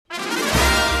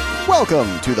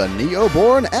Welcome to the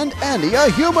Neo-Born and Andy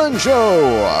a Human Show.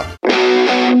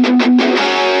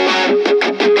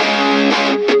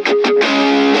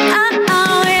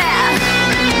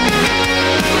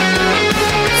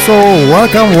 So,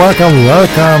 welcome,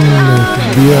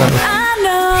 dear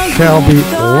Shelby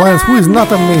Lentz, who is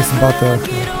not a miss, but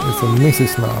it's a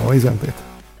missus now, isn't it?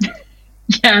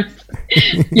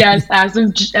 Yes, as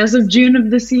of June of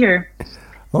this year.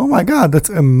 Oh my God, that's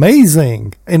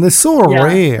amazing, and it's so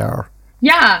rare.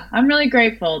 Yeah, I'm really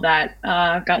grateful that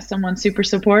I've got someone super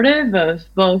supportive of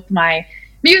both my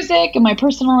music and my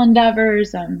personal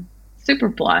endeavors. I'm super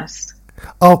blessed.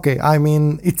 Okay, I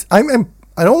mean,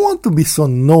 I don't want to be so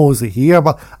nosy here,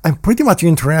 but I'm pretty much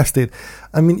interested.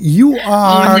 I mean, you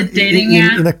are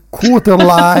in a quarter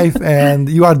life, and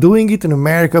you are doing it in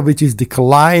America, which is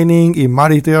declining in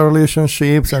marital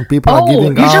relationships, and people are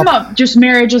giving up. You're talking about just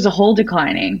marriage as a whole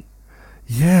declining.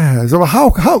 Yeah, so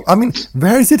how, I mean,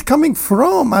 where is it coming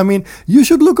from? I mean, you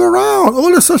should look around. All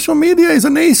the social media is a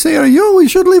naysayer. You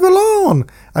should leave alone.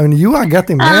 I mean, you are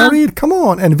getting married. Come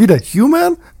on. And with a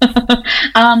human?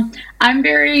 I'm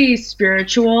very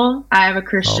spiritual. I have a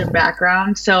Christian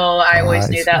background. So I always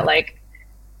knew that, like,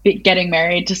 getting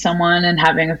married to someone and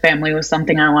having a family was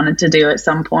something I wanted to do at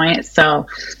some point. So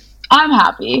I'm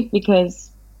happy because,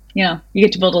 you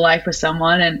get to build a life with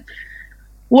someone. And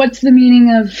what's the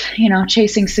meaning of,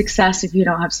 chasing success if you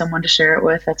don't have someone to share it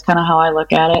with? That's kind of how I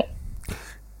look at it.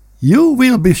 You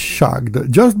will be shocked.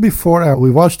 Just before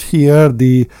we watched here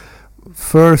the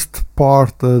first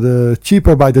part, the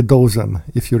Cheaper by the Dozen,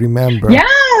 if you remember.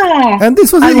 Yeah! And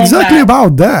this was exactly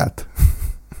about that.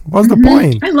 What's the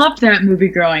point? I loved that movie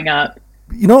growing up.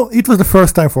 It was the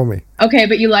first time for me. Okay,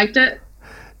 but you liked it?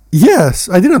 Yes,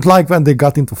 I didn't like when they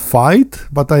got into fight,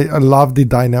 but I loved the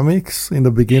dynamics in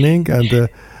the beginning and the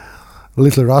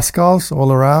little rascals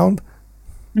all around.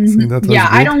 Yeah,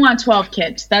 I don't want 12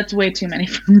 kids. That's way too many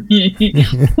for me.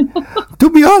 To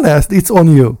be honest, it's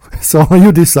on you. So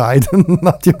you decide,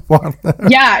 not your partner.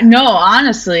 Yeah, no,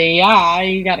 honestly,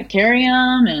 you got to carry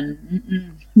them,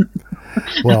 and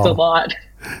that's a lot.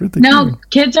 No,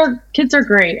 kids are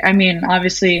great. I mean,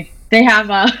 obviously, they have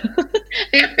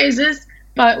phases.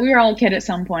 But we were all a kid at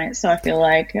some point, so I feel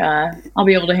like I'll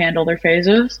be able to handle their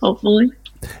phases, hopefully.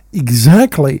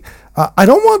 Exactly. I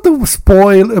don't want to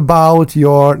spoil about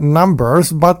your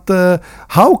numbers, but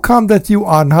how come that you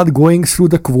are not going through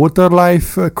the quarter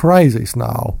life crisis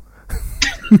now?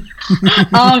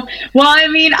 Well, I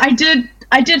mean, I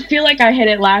did feel like I hit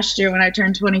it last year when I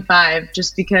turned 25,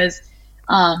 just because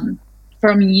I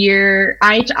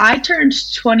turned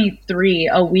 23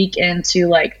 a week into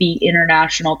like the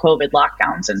international COVID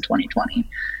lockdowns in 2020.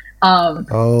 And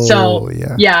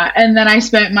then I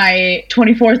spent my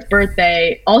 24th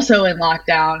birthday also in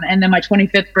lockdown, and then my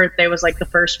 25th birthday was like the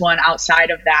first one outside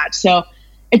of that. So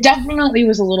it definitely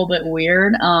was a little bit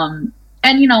weird. And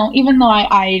even though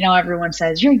I know everyone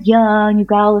says you're young, you've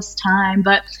got all this time,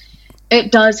 but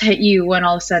it does hit you when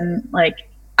all of a sudden, like,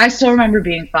 I still remember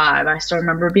being 5. I still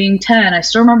remember being 10. I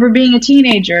still remember being a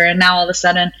teenager. And now all of a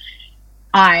sudden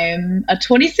I'm a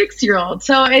 26-year-old.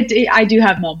 So I do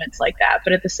have moments like that.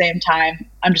 But at the same time,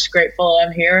 I'm just grateful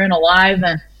I'm here and alive.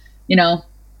 And,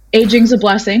 aging's a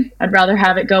blessing. I'd rather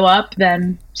have it go up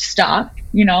than stop,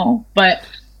 But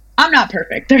I'm not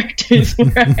perfect. There are days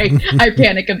where I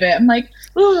panic a bit. I'm like,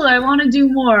 ooh, I want to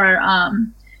do more.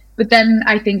 But then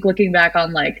I think looking back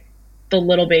on, like, the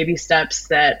little baby steps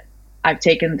that I've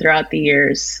taken throughout the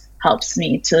years helps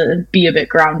me to be a bit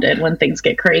grounded when things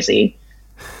get crazy.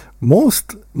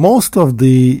 Most of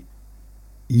the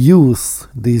youth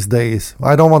these days,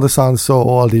 I don't want to sound so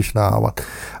oldish now, but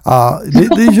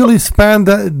they usually spend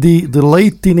the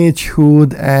late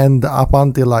teenagehood and up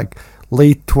until like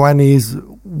late 20s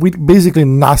with basically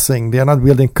nothing. They are not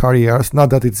building careers,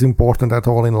 not that it's important at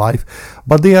all in life,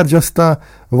 but they are just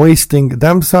wasting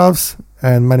themselves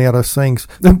and many other things,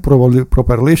 probably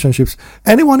proper relationships.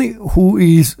 Anyone who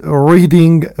is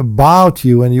reading about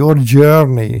you and your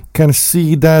journey can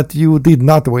see that you did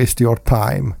not waste your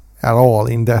time at all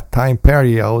in that time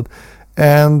period.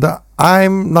 And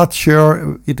I'm not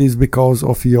sure it is because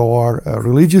of your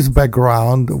religious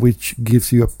background, which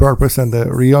gives you a purpose and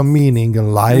a real meaning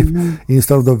in life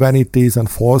instead of the vanities and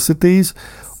falsities,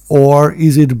 or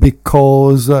is it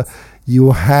because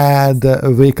you had a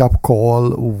wake-up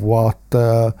call what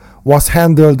was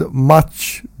handled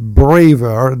much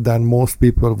braver than most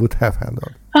people would have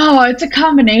handled? Oh, it's a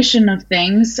combination of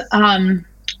things.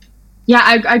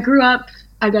 I grew up,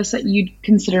 I guess that you'd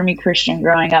consider me Christian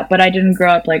growing up, but I didn't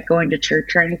grow up like going to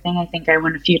church or anything. I think I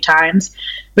went a few times,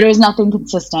 but it was nothing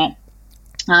consistent.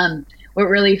 What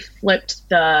really flipped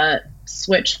the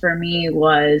switch for me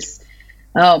was,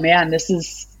 oh man, this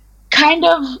is kind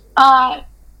of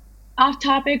off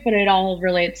topic, but it all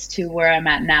relates to where I'm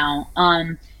at now.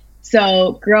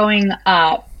 So growing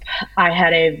up, I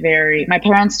had my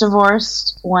parents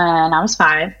divorced when I was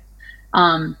 5.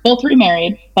 Both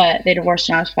remarried, but they divorced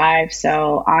when I was 5.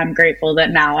 So I'm grateful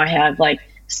that now I have like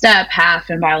step, half,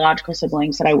 and biological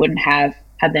siblings that I wouldn't have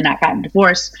had they not gotten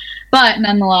divorced. But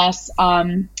nonetheless,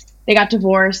 they got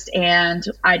divorced and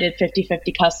I did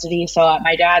 50-50 custody. So at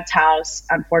my dad's house,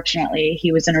 unfortunately,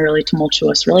 he was in a really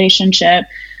tumultuous relationship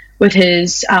with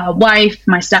his wife,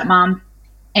 my stepmom,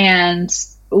 and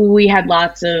we had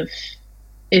lots of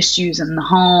issues in the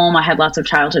home. I had lots of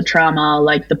childhood trauma,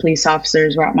 like the police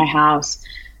officers were at my house,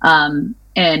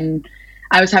 and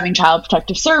I was having child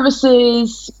protective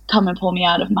services come and pull me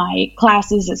out of my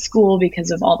classes at school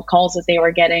because of all the calls that they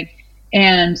were getting.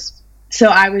 And so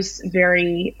I was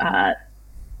very, I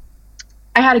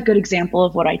had a good example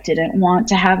of what I didn't want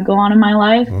to have go on in my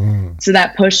life. So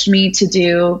that pushed me to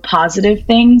do positive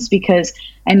things, because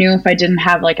I knew if I didn't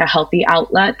have like a healthy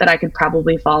outlet that I could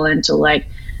probably fall into like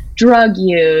drug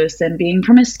use and being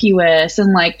promiscuous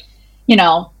and like, you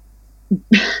know,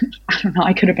 I don't know,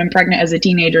 I could have been pregnant as a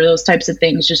teenager, those types of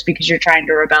things, just because you're trying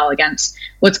to rebel against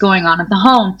what's going on at the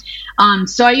home.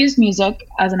 So I used music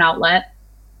as an outlet.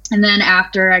 And then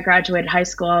after I graduated high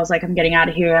school, I was like, I'm getting out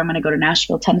of here. I'm going to go to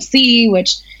Nashville, Tennessee,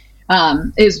 which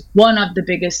is one of the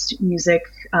biggest music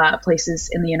places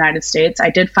in the United States. I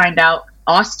did find out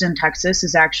Austin, Texas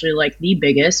is actually like the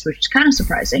biggest, which is kind of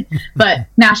surprising. But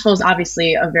Nashville is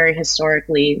obviously a very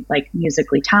historically, like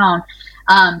musically town.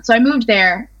 So I moved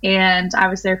there and I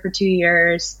was there for 2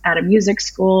 years at a music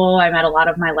school. I met a lot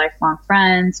of my lifelong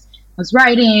friends, I was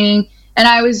writing and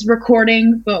I was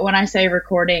recording. But when I say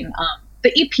recording,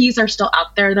 the EPs are still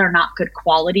out there. They're not good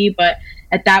quality. But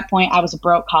at that point I was a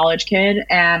broke college kid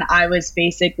and I was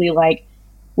basically like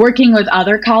working with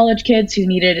other college kids who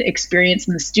needed experience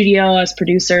in the studio as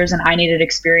producers, and I needed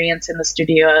experience in the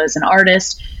studio as an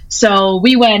artist. So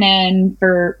we went in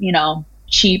for, you know,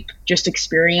 cheap, just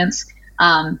experience.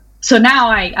 So now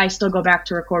I still go back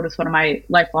to record with one of my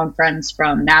lifelong friends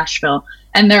from Nashville,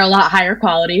 and they're a lot higher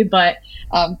quality, but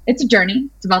it's a journey.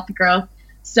 It's about the growth.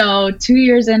 So 2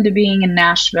 years into being in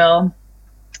Nashville,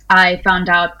 I found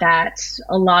out that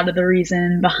a lot of the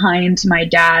reason behind my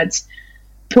dad's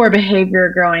poor behavior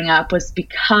growing up was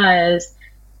because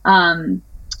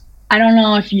I don't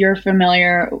know if you're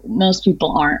familiar, most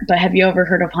people aren't, but have you ever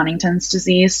heard of Huntington's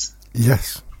disease?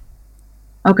 Yes.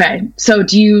 Okay. So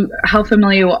how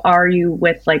familiar are you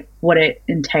with like what it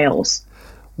entails?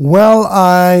 Well,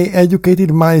 I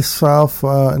educated myself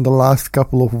in the last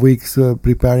couple of weeks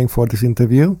preparing for this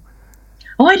interview.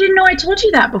 Oh, I didn't know I told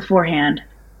you that beforehand.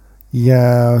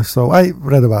 Yeah, so I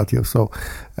read about you.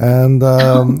 And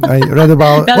I read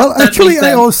about. Actually,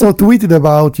 I also tweeted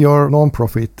about your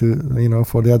nonprofit,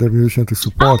 for the other musician to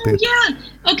support it. Oh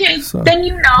yeah, okay. So,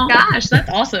 then gosh, that's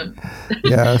awesome.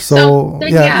 Yeah. So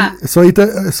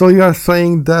you are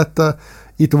saying that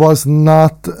it was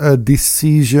not a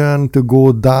decision to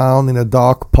go down in a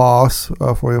dark path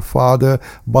for your father,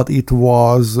 but it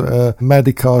was a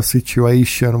medical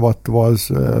situation what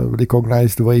was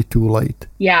recognized way too late.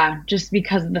 Yeah, just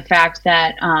because of the fact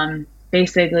that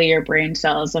basically your brain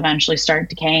cells eventually start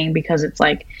decaying because it's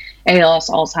like ALS,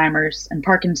 Alzheimer's, and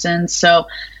Parkinson's. So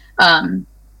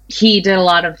he did a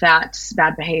lot of that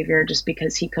bad behavior just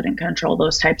because he couldn't control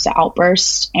those types of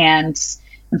outbursts. And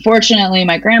unfortunately,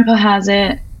 my grandpa has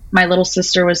it. My little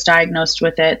sister was diagnosed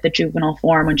with it, the juvenile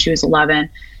form, when she was 11.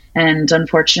 And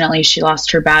unfortunately, she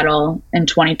lost her battle in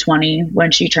 2020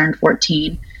 when she turned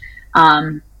 14,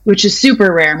 which is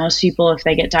super rare. Most people, if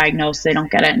they get diagnosed, they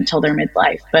don't get it until their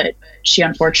midlife. But she,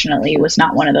 unfortunately, was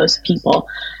not one of those people.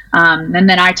 And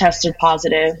then I tested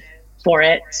positive for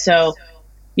it. So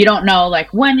you don't know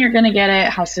like when you're going to get it,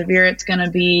 how severe it's going to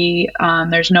be.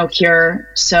 There's no cure.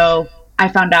 So I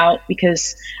found out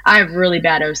because I have really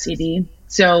bad OCD.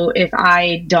 So if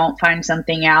I don't find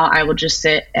something out, I will just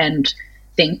sit and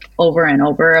think over and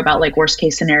over about like worst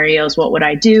case scenarios. What would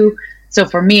I do? So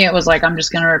for me, it was like, I'm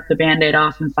just going to rip the Band-Aid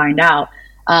off and find out.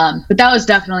 But that was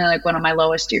definitely like one of my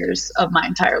lowest years of my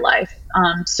entire life.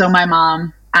 So my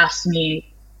mom asked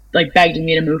me, like begged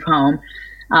me to move home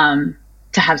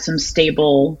to have some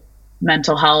stable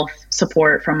mental health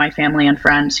support from my family and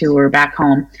friends who were back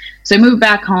home. So I moved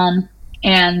back home,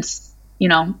 and,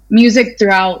 music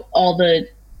throughout all the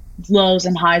lows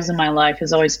and highs in my life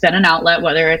has always been an outlet,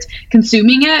 whether it's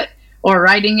consuming it or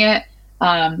writing it,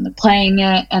 playing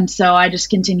it. And so I just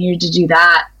continued to do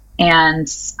that. And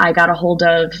I got a hold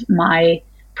of my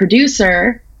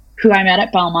producer, who I met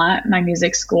at Belmont, my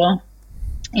music school.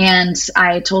 And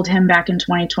I told him back in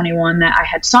 2021 that I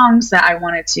had songs that I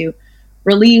wanted to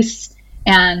release,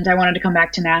 and I wanted to come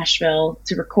back to Nashville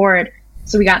to record.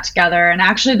 So we got together, and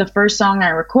actually the first song I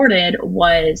recorded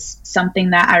was something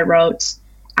that I wrote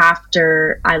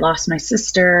after I lost my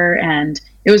sister, and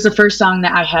it was the first song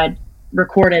that I had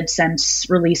recorded since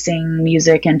releasing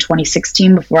music in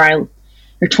 2016 or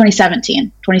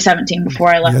 2017 before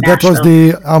I left Nashville. That was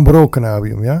the Unbroken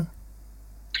album, yeah?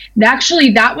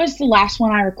 Actually, that was the last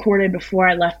one I recorded before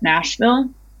I left Nashville.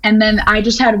 And then I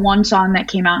just had one song that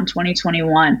came out in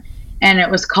 2021, and it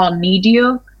was called Need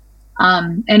You.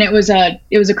 And it was a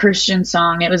Christian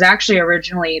song. It was actually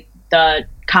originally, the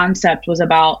concept was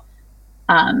about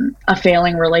a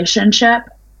failing relationship,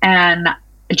 and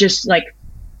just like,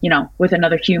 with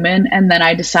another human. And then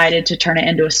I decided to turn it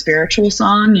into a spiritual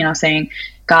song, saying,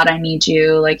 God, I need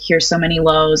you. Like, here's so many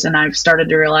lows. And I've started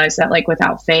to realize that, like,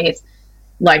 without faith,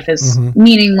 life is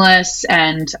meaningless,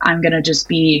 and I'm going to just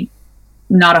be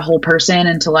not a whole person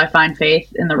until I find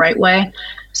faith in the right way.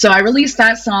 So I released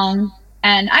that song,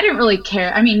 and I didn't really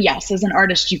care. I mean, yes, as an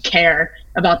artist, you care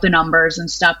about the numbers and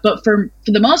stuff, but for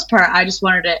the most part, I just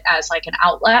wanted it as like an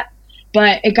outlet.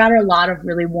 But it got a lot of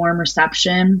really warm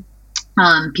reception.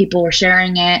 People were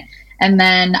sharing it. And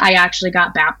then I actually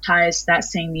got baptized that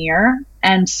same year.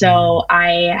 And so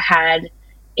I had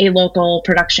a local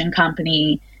production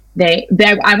company.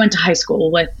 I went to high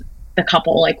school with the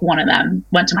couple, like one of them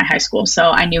went to my high school. So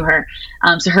I knew her.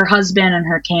 So her husband and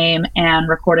her came and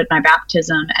recorded my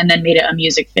baptism, and then made it a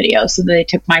music video. So they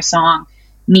took my song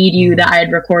Need You that I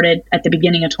had recorded at the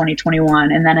beginning of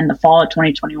 2021. And then in the fall of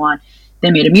 2021, they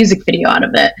made a music video out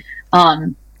of it.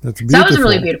 That's beautiful. So that was a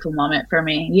really beautiful moment for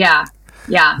me. Yeah.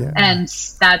 And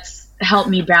that's helped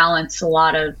me balance a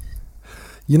lot of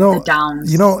the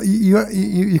downs.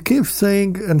 You keep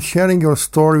saying and sharing your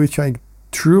story, which I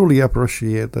truly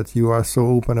appreciate, that you are so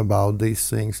open about these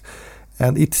things.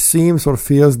 And it seems or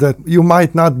feels that you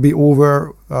might not be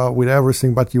over with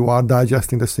everything, but you are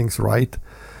digesting the things right,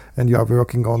 and you are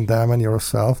working on them and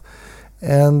yourself.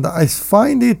 And I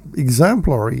find it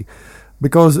exemplary,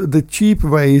 because the cheap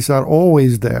ways are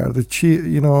always there. The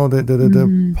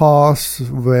paths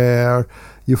where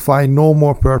you find no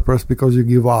more purpose because you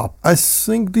give up. I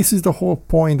think this is the whole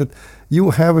point, that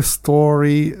you have a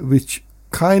story which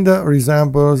kind of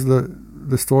resembles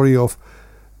the story of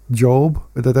Job,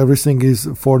 that everything is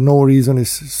for no reason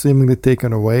is seemingly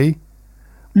taken away,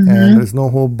 and there's no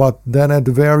hope. But then at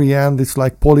the very end, it's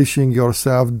like polishing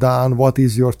yourself down. What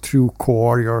is your true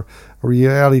core, your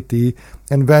reality?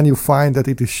 And when you find that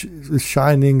it is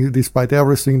shining despite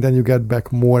everything, then you get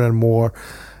back more and more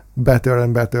better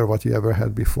and better what you ever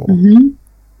had before.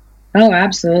 Oh,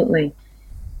 absolutely.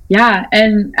 Yeah.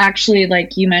 And actually,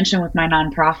 like you mentioned with my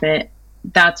nonprofit,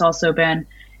 that's also been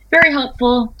very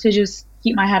helpful to just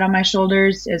keep my head on my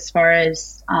shoulders as far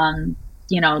as,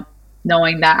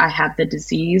 knowing that I have the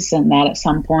disease and that at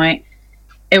some point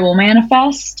it will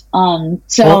manifest.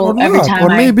 Every time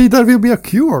maybe there will be a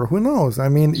cure. Who knows? I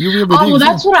mean, you will be. Oh, well,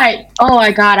 that's what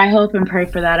I hope and pray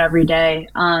for that every day.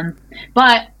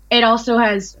 But it also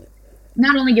has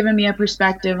not only given me a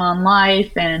perspective on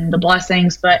life and the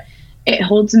blessings, but it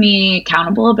holds me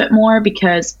accountable a bit more,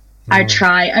 because I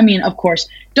try. I mean, of course,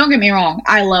 don't get me wrong.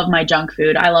 I love my junk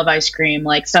food. I love ice cream,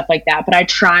 like stuff like that. But I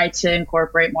try to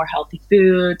incorporate more healthy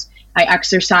foods. I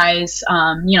exercise,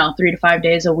 3 to 5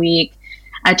 days a week.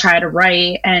 I try to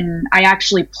write, and I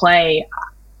actually play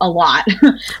a lot.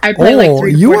 I play like 3 to 4 days a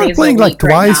week. You are playing like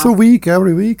twice a week,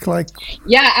 every week, like.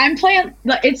 Yeah, I'm playing.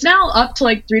 It's now up to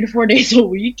like 3 to 4 days a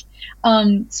week.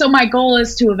 So my goal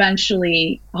is to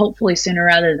eventually, hopefully sooner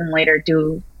rather than later,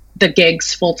 do the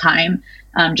gigs full time.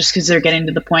 Just because they're getting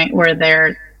to the point where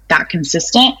they're that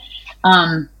consistent.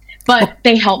 But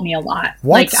they help me a lot.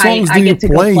 What songs do you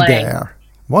play there?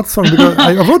 What song? Because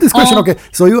I wrote this question. Okay,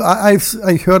 so I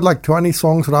heard like 20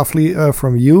 songs roughly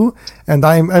from you, and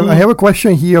I have a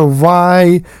question here.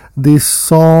 Why this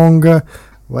song?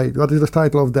 Wait, what is the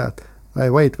title of that?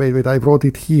 Wait. I wrote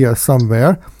it here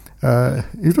somewhere.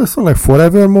 Is the song like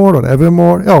Forevermore or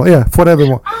Evermore? Oh yeah,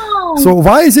 Forevermore. Oh. So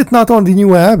why is it not on the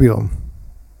new album?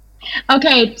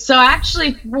 Okay, so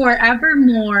actually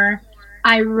Forevermore,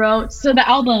 I wrote. So the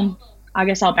album. I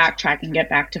guess I'll backtrack and get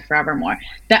back to Forevermore.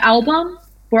 The album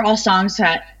were all songs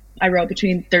that I wrote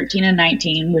between 13 and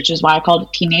 19, which is why I called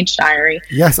it Teenage Diary.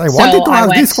 Yes, I wanted to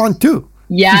ask this one too.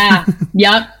 Yeah,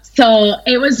 yep. So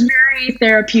it was very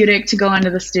therapeutic to go into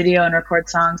the studio and record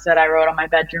songs that I wrote on my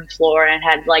bedroom floor and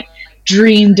had like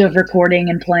dreamed of recording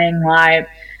and playing live.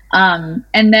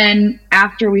 And then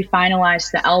after we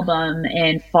finalized the album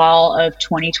in fall of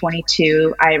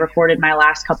 2022, I recorded my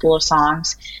last couple of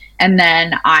songs. And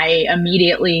then I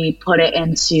immediately put it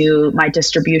into my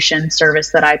distribution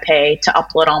service that I pay to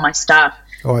upload all my stuff.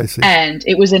 Oh, I see. And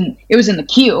it was in the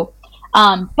queue.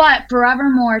 But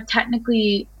Forevermore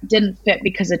technically didn't fit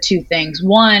because of two things.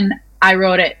 One, I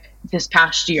wrote it this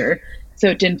past year, so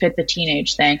it didn't fit the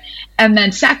teenage thing. And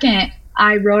then second,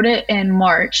 I wrote it in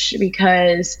March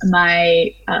because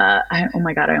my oh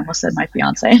my God, I almost said my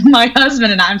fiance. My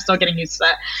husband and I, I'm still getting used to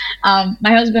that.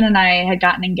 My husband and I had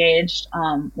gotten engaged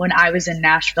when I was in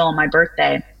Nashville on my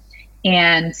birthday.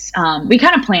 And we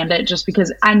kind of planned it just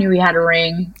because I knew we had a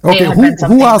ring. Okay,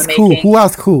 who asked who? Who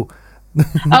asked who?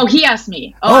 Oh, he asked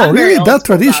me. Oh, really? That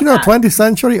traditional 20th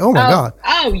century? Oh my God.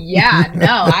 Oh, yeah.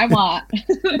 No, I want.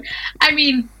 I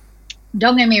mean,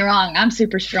 don't get me wrong. I'm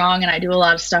super strong and I do a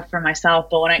lot of stuff for myself.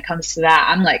 But when it comes to that,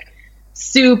 I'm like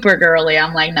super girly.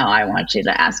 I'm like, no, I want you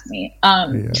to ask me.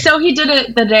 So he did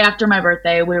it the day after my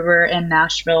birthday. We were in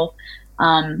Nashville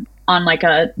on like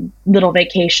a little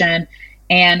vacation.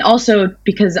 And also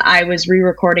because I was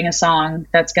re-recording a song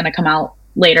that's going to come out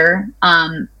later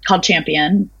called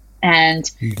Champion. And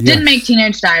didn't make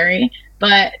Teenage Diary,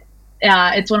 but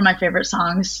it's one of my favorite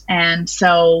songs. And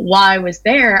so while I was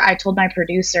there, I told my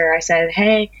producer, I said,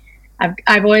 hey,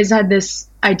 I've always had this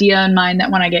idea in mind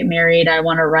that when I get married, I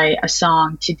want to write a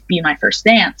song to be my first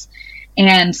dance.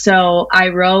 And so I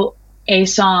wrote a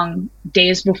song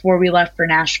days before we left for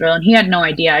Nashville, and he had no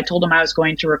idea. I told him I was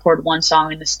going to record one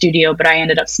song in the studio, but I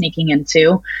ended up sneaking in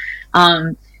two.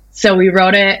 So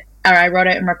I wrote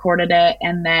it and recorded it,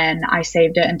 and then I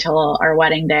saved it until our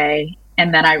wedding day,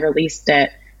 and then I released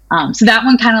it. So that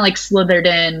one kind of like slithered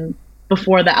in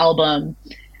before the album,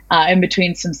 in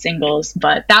between some singles,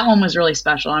 but that one was really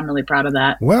special. I'm really proud of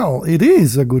that. Well, it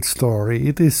is a good story.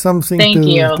 It is something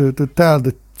to tell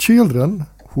the children,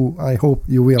 who I hope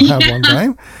you will have one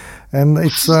time. And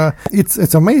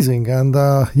it's amazing, and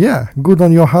good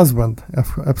on your husband,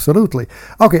 absolutely.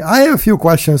 Okay, I have a few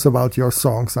questions about your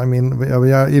songs. I mean,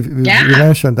 you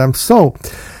mentioned them,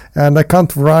 and I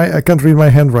can't read my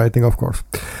handwriting, of course.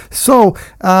 So,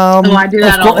 I do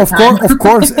that all the time. Of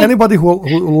course, anybody who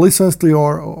listens to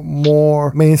your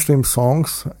more mainstream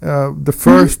songs, the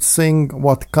first thing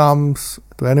what comes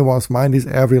to anyone's mind is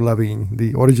Avril Lavigne,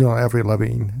 the original Avril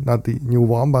Lavigne, not the new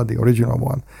one, but the original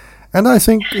one. And I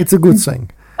think it's a good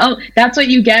thing. Oh, that's what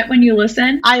you get when you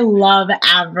listen? I love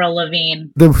Avril Lavigne.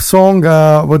 The song,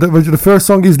 the first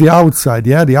song is The Outside,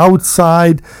 yeah? The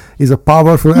Outside is a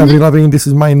powerful Avril Lavigne. This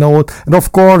is my note. And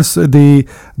of course, the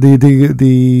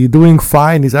Doing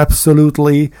Fine is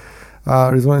absolutely...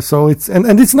 so it's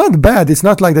and it's not bad. It's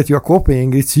not like that you're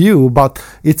copying. It's you, but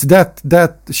it's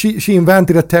that she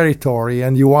invented a territory,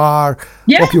 and you are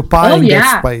occupying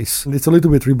that space. And it's a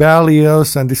little bit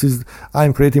rebellious, and this is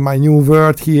I'm creating my new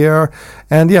word here.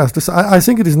 And yes, I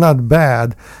think it is not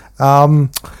bad.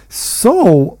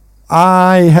 So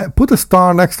I put a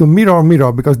star next to Mirror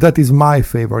Mirror because that is my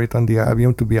favorite on the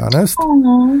album, to be honest.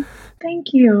 Aww.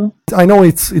 Thank you. I know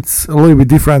it's a little bit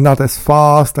different, not as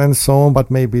fast and so on,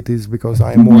 but maybe it is because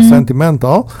I'm more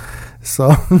sentimental.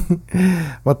 So,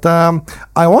 but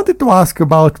I wanted to ask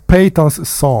about Peyton's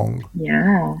song.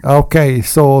 Yeah. Okay,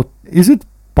 so is it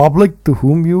public to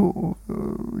whom you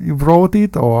wrote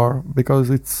it, or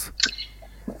because it's?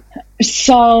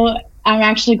 So I'm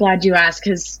actually glad you asked,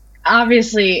 because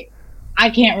obviously I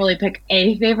can't really pick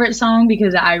a favorite song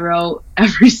because I wrote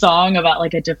every song about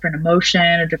like a different emotion,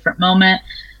 a different moment.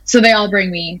 So they all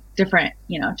bring me different,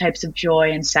 types of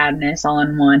joy and sadness all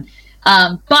in one.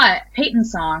 But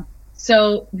Peyton's song.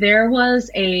 So there was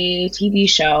a TV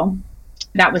show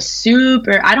that was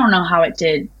I don't know how it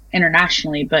did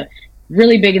internationally, but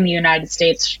really big in the United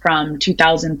States from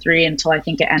 2003 until I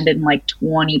think it ended in like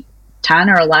 2010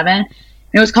 or 11. And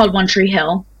it was called One Tree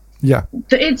Hill. Yeah.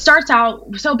 It starts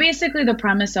out, so basically the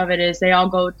premise of it is they all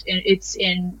go, it's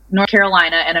in North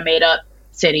Carolina in a made up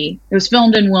city. It was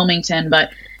filmed in Wilmington, but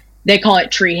they call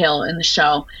it Tree Hill in the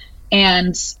show.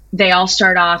 And they all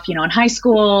start off, in high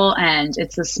school, and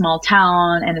it's a small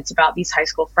town, and it's about these high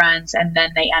school friends. And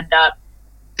then they end up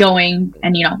going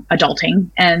and, adulting,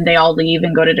 and they all leave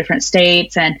and go to different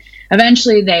states. And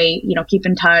eventually they, keep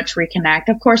in touch, reconnect.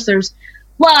 Of course, there's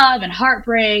love and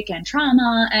heartbreak and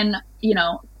trauma, and,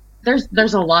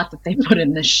 there's a lot that they put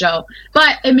in this show,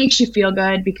 but it makes you feel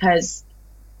good because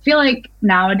I feel like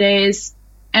nowadays,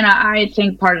 and I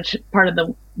think part of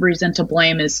the reason to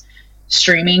blame is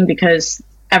streaming, because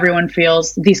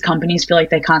these companies feel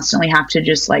like they constantly have to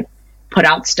just like put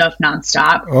out stuff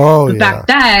nonstop. But back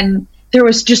then there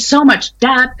was just so much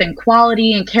depth and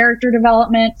quality and character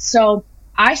development. So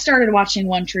I started watching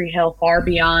One Tree Hill far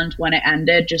beyond when it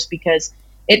ended, just because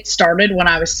it started when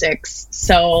I was 6.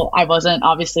 So I wasn't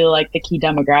obviously like the key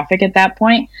demographic at that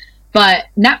point. But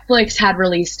Netflix had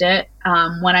released it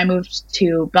when I moved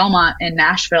to Belmont in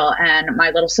Nashville, and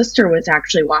my little sister was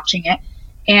actually watching it.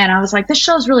 And I was like, this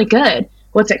show's really good.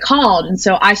 What's it called? And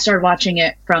so I started watching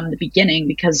it from the beginning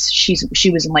because she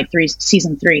was in like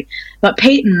season 3. But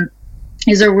Peyton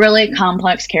is a really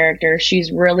complex character.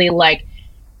 She's really like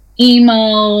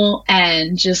emo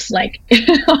and just like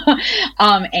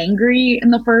angry in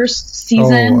the first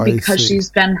season because she's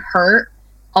been hurt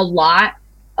a lot.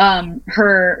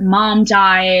 Her mom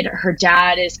died. Her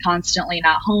dad is constantly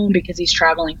not home because he's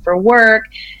traveling for work,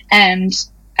 and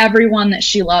everyone that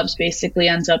she loves basically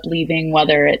ends up leaving,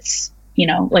 whether it's, you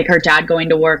know, like her dad going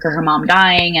to work or her mom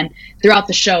dying. And throughout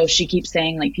the show, she keeps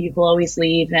saying like people always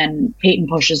leave, and Peyton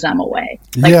pushes them away.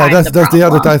 Like, yeah, that's the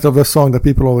other title of the song, that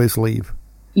people always leave.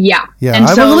 Yeah. And I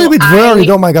was a little bit worried.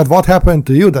 Oh my God, what happened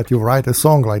to you that you write a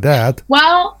song like that?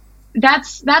 Well,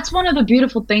 that's one of the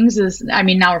beautiful things is, I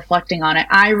mean, now reflecting on it,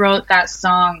 I wrote that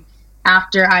song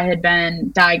after I had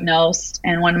been diagnosed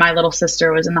and when my little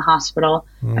sister was in the hospital.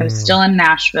 I was still in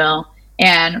Nashville,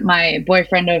 and my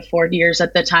boyfriend of 4 years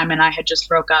at the time and I had just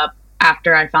broke up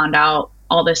after I found out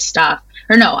all this stuff.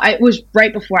 Or no, it was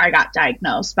right before I got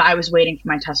diagnosed, but I was waiting for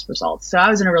my test results. So I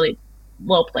was in a really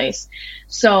low place.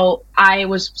 So I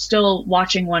was still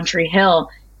watching One Tree Hill,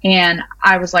 and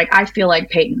I was like, I feel like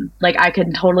Peyton. Like, I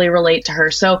could totally relate to her.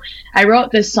 So I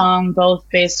wrote this song both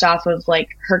based off of like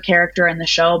her character in the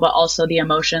show, but also the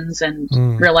emotions and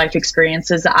real life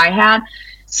experiences that I had.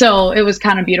 So it was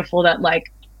kind of beautiful that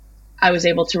like I was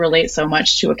able to relate so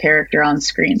much to a character on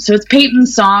screen. So it's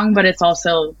Peyton's song, but it's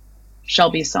also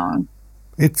Shelby's song.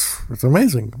 It's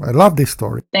amazing. I love this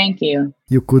story. Thank you.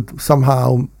 You could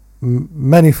somehow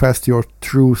manifest your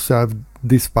true self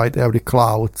despite every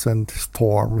clouds and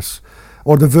storms,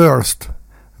 or the worst,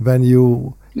 when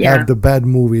you have the bad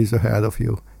movies ahead of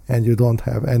you and you don't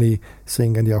have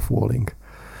anything and you're falling.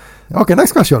 Okay,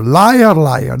 next question. Liar,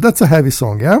 Liar. That's a heavy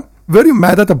song, yeah? Were you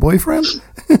mad at a boyfriend?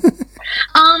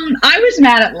 I was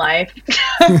mad at life.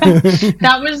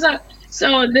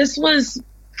 So this was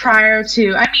prior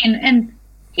to, I mean, and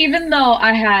even though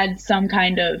I had some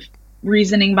kind of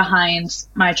reasoning behind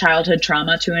my childhood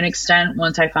trauma to an extent,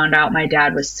 once I found out my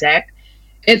dad was sick,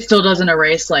 it still doesn't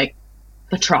erase like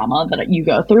the trauma that you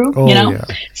go through, you know? Yeah.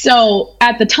 So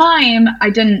at the time I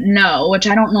didn't know, which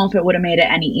I don't know if it would have made it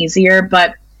any easier,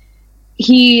 but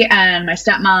he and my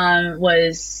stepmom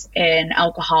was an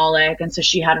alcoholic, and so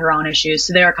she had her own issues.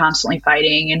 So they were constantly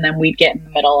fighting, and then we'd get in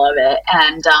the middle of it.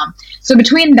 And so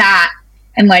between that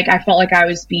and like, I felt like I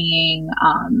was being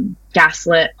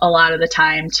gaslit a lot of the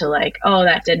time to like, oh,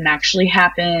 that didn't actually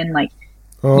happen. Like,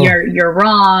 you're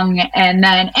wrong. And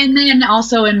then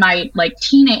also in my like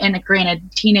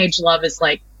teenage love is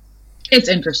like, it's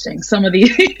interesting. Some of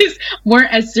these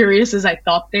weren't as serious as I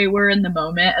thought they were in the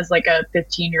moment as like a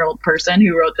 15-year-old person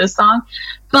who wrote this song.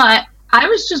 But I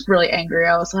was just really angry.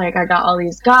 I was like, I got all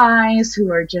these guys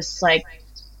who are just like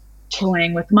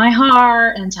toying with my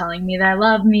heart and telling me they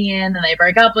love me, and then they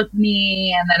break up with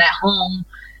me. And then at home,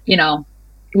 you know,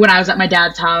 when I was at my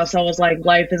dad's house, I was like,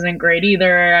 life isn't great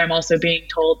either. I'm also being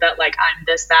told that like I'm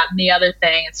this, that, and the other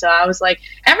thing. And so I was like,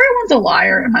 everyone's a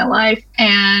liar in my life.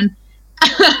 And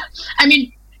I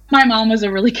mean, my mom was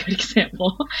a really good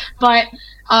example. But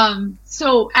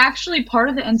so actually part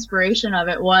of the inspiration of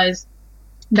it was,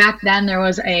 back then there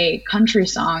was a country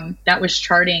song that was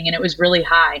charting, and it was really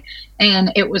high,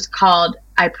 and it was called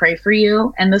I Pray For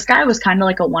You. And this guy was kind of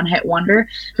like a one-hit wonder,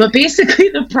 but basically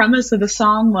the premise of the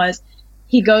song was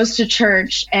he goes to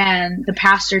church and the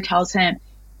pastor tells him,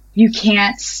 you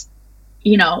can't,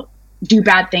 you know, do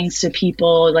bad things to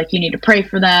people, like you need to pray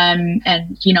for them.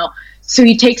 And, you know, so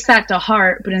he takes that to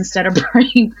heart, but instead of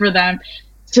praying for them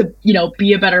to, you know,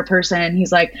 be a better person,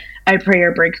 he's like, I pray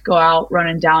your brakes go out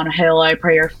running down a hill. I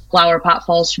pray your flower pot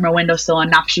falls from a windowsill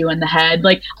and knocks you in the head.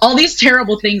 Like all these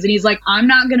terrible things. And he's like, I'm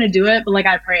not going to do it, but like,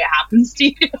 I pray it happens to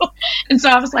you. And so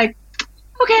I was like,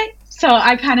 okay. So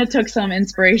I kind of took some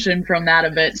inspiration from that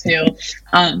a bit too.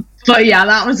 But yeah,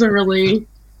 that was a really,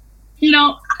 you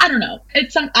know, I don't know.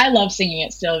 I love singing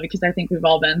it still because I think we've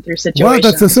all been through situations.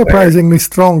 Well, that's a surprisingly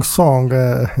strong song,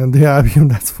 and the album,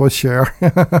 that's for sure.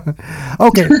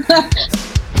 Okay.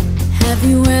 Have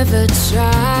you ever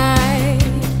tried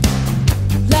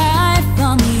life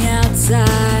on the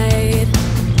outside,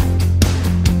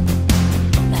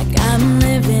 like I'm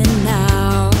living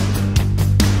now?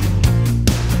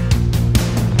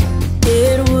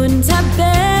 It wouldn't have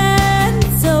been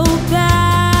so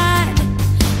bad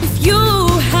if you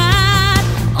had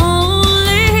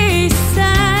only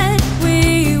said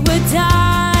we were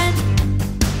done.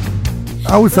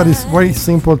 I would say it's very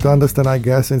simple to understand, I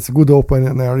guess. It's a good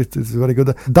opener. It's very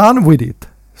good. Done With It.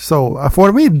 So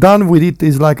for me, Done With It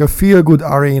is like a feel-good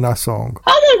arena song.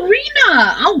 Oh,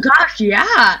 arena! Oh gosh,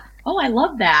 yeah. Oh, I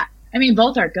love that. I mean,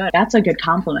 both are good. That's a good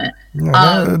compliment.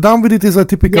 Yeah, Done With It is a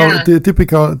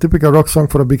typical rock song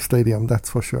for a big stadium. That's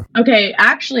for sure. Okay,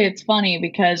 actually, it's funny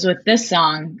because with this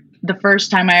song, the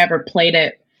first time I ever played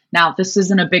it, now this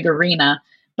isn't a big arena,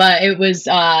 but it was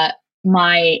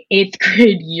my 8th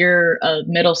grade year of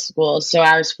middle school. So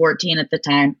I was 14 at the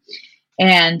time.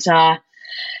 And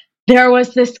there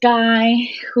was this guy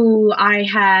who I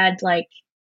had like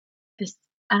this,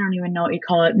 I don't even know what you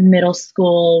call it, middle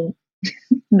school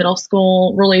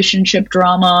relationship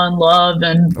drama and love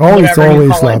and it's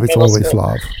always love. It's always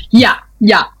love. Yeah.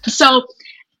 So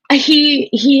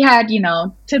he had,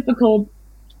 typical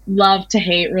love to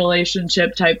hate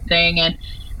relationship type thing. And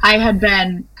I had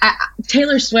been,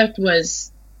 Taylor Swift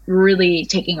was really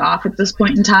taking off at this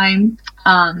point in time.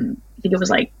 I think it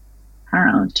was like, I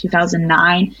don't know,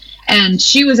 2009. And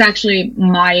she was actually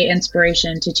my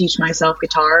inspiration to teach myself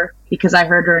guitar because I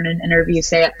heard her in an interview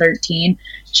say at 13,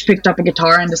 she picked up a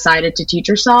guitar and decided to teach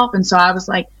herself. And so I was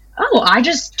like, oh, I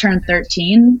just turned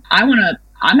 13. I'm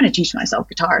going to teach myself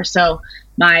guitar. So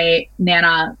my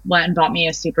Nana went and bought me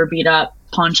a super beat up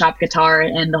pawn shop guitar.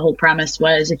 And the whole premise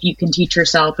was if you can teach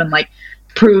yourself and like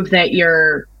prove that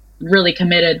you're really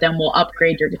committed, then we'll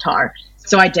upgrade your guitar.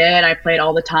 So I did. I played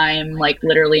all the time, like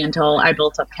literally until I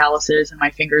built up calluses and my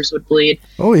fingers would bleed.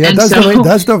 Oh yeah, that's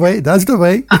the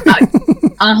way.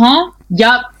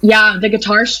 Yep. Yeah. The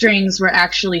guitar strings were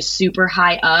actually super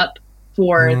high up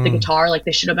for the guitar. Like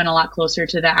they should have been a lot closer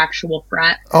to the actual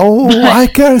fret. Oh, I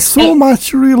can so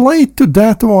much relate to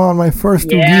that one. My first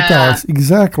two guitars,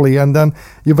 exactly. And then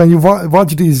when you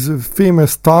watch these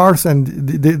famous stars, and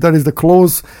there is the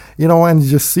close, and you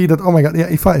just see that. Oh my God! Yeah,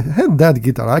 if I had that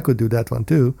guitar, I could do that one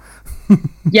too.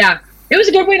 Yeah, it was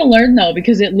a good way to learn though,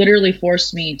 because it literally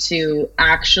forced me to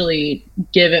actually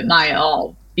give it my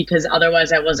all. Because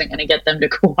otherwise I wasn't going to get them to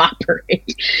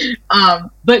cooperate.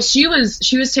 But she was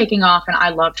taking off and I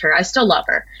loved her. I still love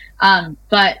her.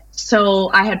 But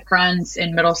so I had friends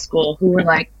in middle school who were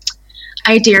like,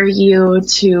 I dare you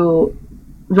to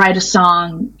write a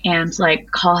song and like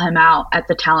call him out at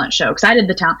the talent show. Cause I did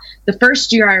the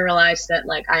first year I realized that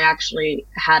like I actually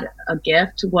had a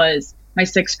gift was my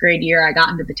 6th grade year. I got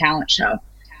into the talent show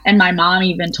and my mom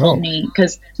even told me,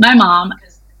 cause my mom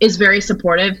is very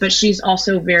supportive, but she's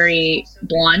also very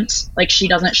blunt. Like she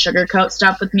doesn't sugarcoat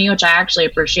stuff with me, which I actually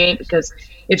appreciate because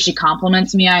if she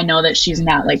compliments me, I know that she's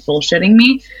not like bullshitting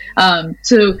me.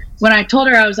 So when I told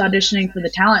her I was auditioning for the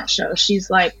talent show, she's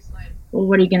like, well,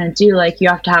 what are you going to do? Like you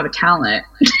have to have a talent.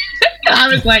 I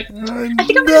was like, I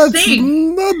think I'm going to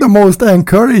sing. Not the most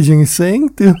encouraging thing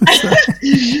to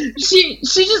say. She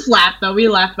just laughed though. We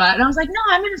laughed about it. And I was like, no,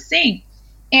 I'm going to sing.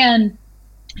 And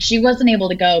she wasn't able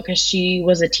to go because she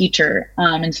was a teacher.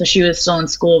 And so she was still in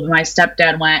school. But my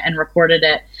stepdad went and recorded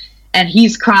it. And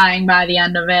he's crying by the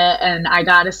end of it. And I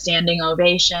got a standing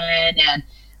ovation.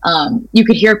 And you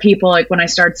could hear people, like when I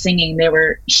started singing, they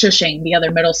were shushing the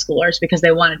other middle schoolers because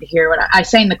they wanted to hear what I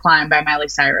sang The Climb by Miley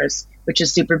Cyrus, which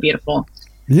is super beautiful.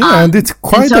 Yeah, and it's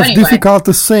quite difficult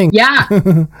to sing. Yeah.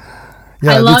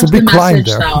 Yeah, I loved it's a big the climb message,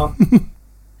 there. though.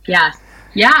 Yes.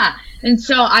 Yeah. And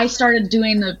so I started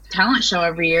doing the talent show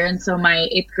every year. And so my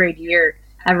 8th grade year,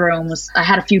 I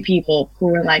had a few people who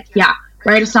were like, yeah,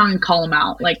 write a song and call them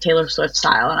out, like Taylor Swift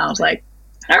style. And I was like,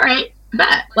 all right,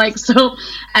 bet. Like, so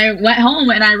I went home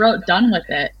and I wrote Done With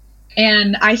It.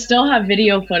 And I still have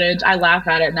video footage. I laugh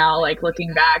at it now, like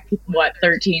looking back,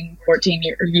 13, 14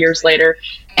 years later.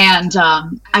 And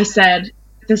I said,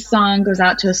 this song goes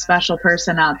out to a special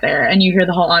person out there. And you hear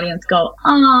the whole audience go,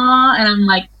 "Aww," and I'm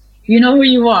like, you know who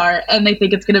you are. And they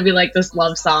think it's going to be like this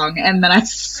love song. And then I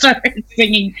started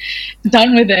singing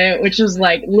Done With It, which is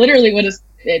like literally what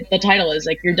the title is.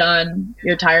 Like, you're done.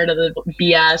 You're tired of the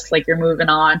BS. Like, you're moving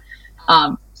on.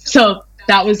 So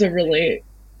that was a really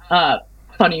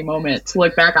funny moment to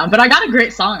look back on. But I got a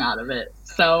great song out of it.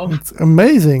 So it's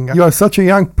amazing. You are such a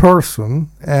young person,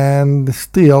 and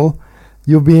still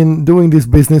you've been doing this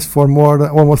business for more than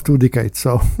almost 2 decades.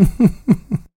 So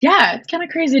yeah, it's kind of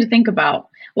crazy to think about.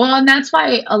 Well, and that's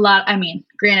why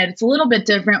granted, it's a little bit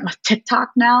different with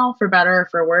TikTok now, for better or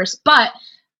for worse, but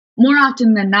more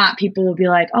often than not, people will be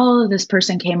like, oh, this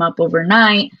person came up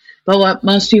overnight. But what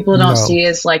most people don't see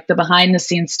is like the behind the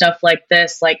scenes stuff like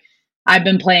this. Like, I've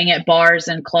been playing at bars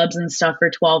and clubs and stuff for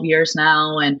 12 years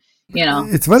now. And,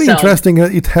 it's very interesting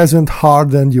that it hasn't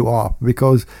hardened you up,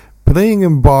 because playing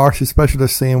in bars, especially the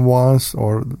same ones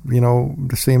or,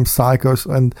 the same cycles,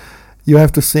 and you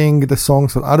have to sing the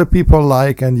songs that other people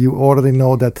like, and you already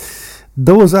know that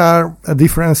those are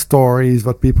different stories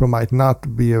that people might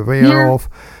not be aware of,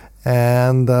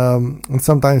 and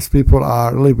sometimes people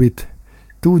are a little bit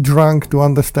too drunk to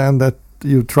understand that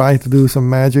you try to do some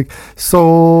magic.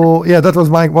 So yeah, that was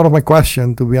one of my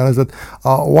questions, to be honest, that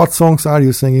what songs are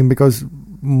you singing? Because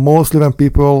mostly when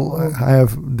people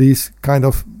have these kind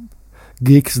of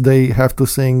gigs, they have to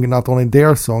sing not only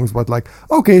their songs, but like,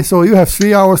 okay, so you have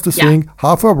 3 hours to sing,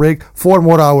 half a break, 4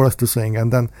 more hours to sing,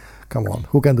 and then come on,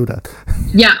 who can do that?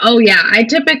 Yeah. Oh yeah. I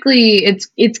typically,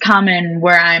 it's common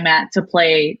where I'm at to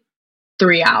play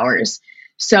 3 hours.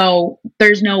 So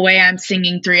there's no way I'm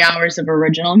singing 3 hours of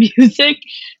original music.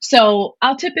 So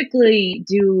I'll typically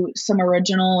do some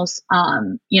originals,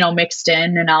 mixed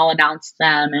in, and I'll announce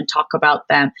them and talk about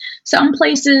them. Some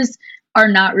places are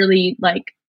not really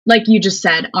like you just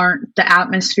said, aren't the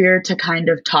atmosphere to kind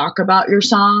of talk about your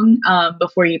song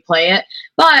before you play it.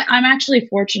 But I'm actually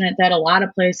fortunate that a lot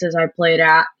of places I played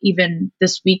at, even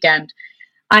this weekend,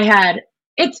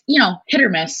 it's, hit or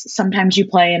miss. Sometimes you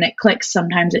play and it clicks,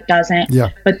 sometimes it doesn't. Yeah.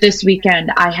 But this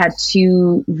weekend I had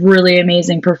 2 really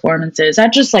amazing performances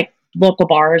at just like local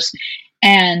bars.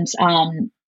 And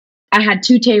I had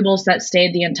 2 tables that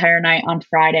stayed the entire night on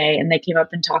Friday, and they came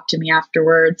up and talked to me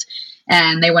afterwards.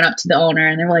 And they went up to the owner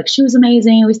and they were like, she was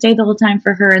amazing. We stayed the whole time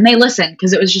for her. And they listened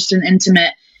because it was just an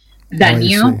intimate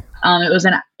venue.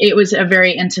 It was a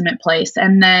very intimate place.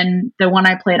 And then the one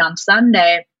I played on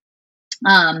Sunday,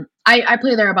 I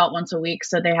play there about once a week.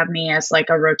 So they have me as like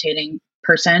a rotating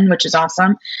person, which is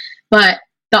awesome. But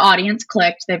the audience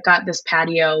clicked. They've got this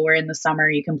patio where in the summer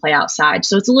you can play outside.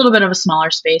 So it's a little bit of a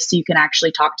smaller space, so you can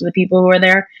actually talk to the people who are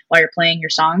there while you're playing your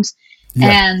songs.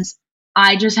 Yeah. And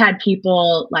I just had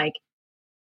people like,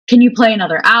 can you play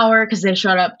another hour? Because they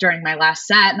showed up during my last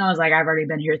set, and I was like, I've already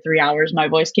been here 3 hours. My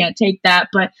voice can't take that.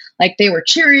 But like, they were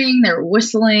cheering, they were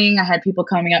whistling. I had people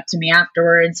coming up to me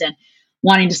afterwards and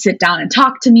wanting to sit down and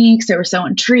talk to me because they were so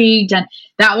intrigued. And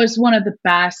that was one of the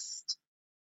best.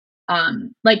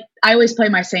 I always play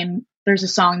there's a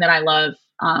song that I love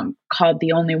called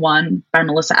The Only One by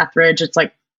Melissa Etheridge. It's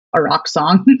like a rock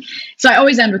song. So I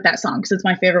always end with that song because it's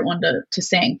my favorite one to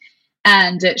sing.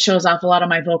 And it shows off a lot of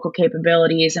my vocal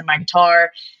capabilities and my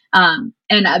guitar. And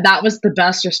that was the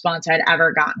best response I'd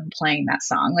ever gotten playing that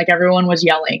song. Like, everyone was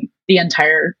yelling the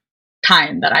entire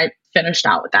time that I finished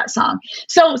out with that song.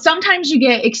 So sometimes you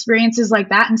get experiences like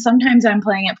that. And sometimes I'm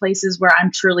playing at places where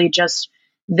I'm truly just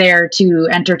there to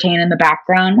entertain in the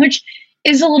background, which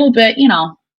is a little bit,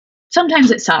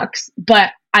 sometimes it sucks.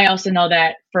 But I also know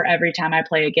that for every time I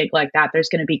play a gig like that, there's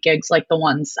going to be gigs like the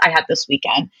ones I had this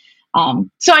weekend.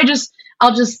 So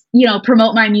I'll just,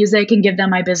 promote my music and give them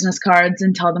my business cards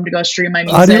and tell them to go stream my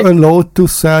music. Are you allowed to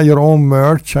sell your own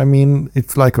merch? I mean,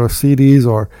 it's like our CDs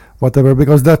or whatever,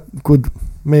 because that could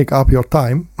make up your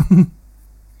time.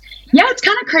 Yeah, it's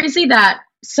kind of crazy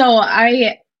so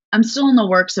I'm still in the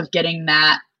works of getting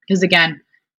that, because again,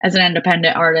 as an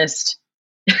independent artist,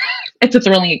 it's a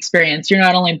thrilling experience. You're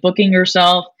not only booking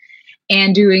yourself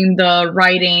and doing the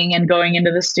writing and going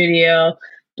into the studio,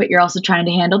 but you're also trying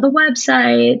to handle the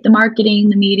website, the marketing,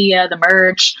 the media, the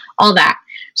merch, all that.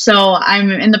 So I'm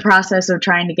in the process of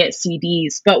trying to get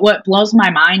CDs. But what blows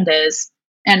my mind is,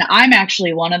 and I'm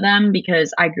actually one of them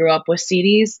because I grew up with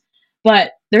CDs,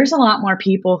 but there's a lot more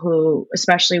people who,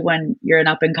 especially when you're an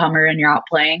up-and-comer and you're out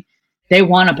playing, they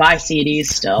want to buy CDs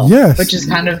still, yes, which is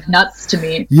kind of nuts to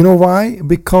me. You know why?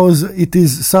 Because it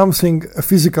is a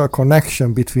physical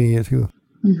connection between you.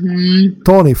 Mm-hmm.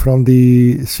 Tony from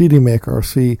the CD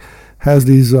Makers, he has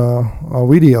these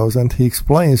videos, and he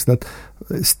explains that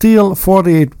still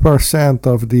 48%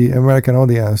 of the American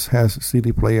audience has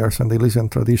CD players and they listen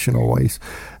traditional ways.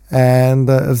 And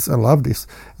I love this.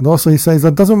 And also he says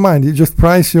that doesn't mind, you just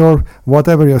price your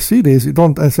whatever your CD is. You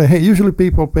don't say, hey, usually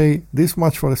people pay this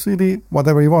much for a CD,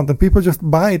 whatever you want, and people just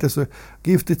buy it as a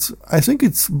gift. I think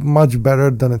it's much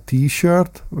better than a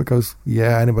t-shirt, because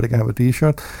anybody can have a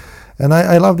t-shirt. And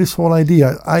I love this whole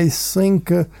idea. I think,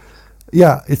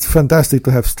 it's fantastic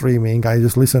to have streaming. I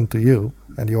just listened to you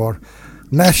and your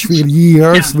Nashville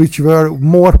years, which were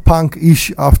more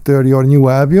punk-ish after your new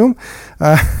album,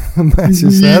 as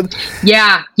you said.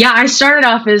 Yeah. I started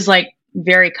off as like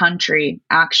very country,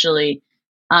 actually,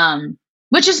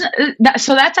 which is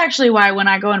so that's actually why when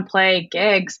I go and play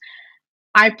gigs,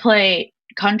 I play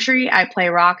country, I play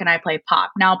rock, and I play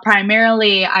pop. Now,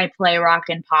 primarily, I play rock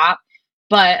and pop,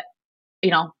 but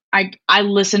I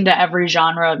listen to every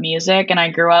genre of music, and I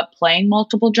grew up playing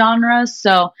multiple genres.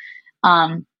 So,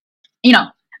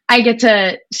 I get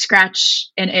to scratch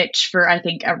an itch for, I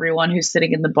think, everyone who's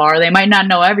sitting in the bar. They might not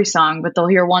know every song, but they'll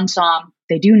hear one song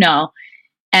they do know.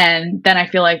 And then I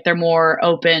feel like they're more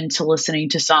open to listening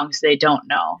to songs they don't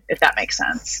know, if that makes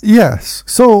sense. Yes.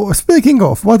 So speaking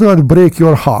of, what about Break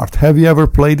Your Heart? Have you ever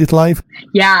played it live?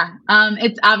 Yeah.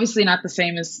 It's obviously not the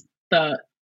same as the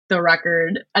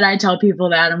record. And I tell people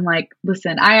that, I'm like,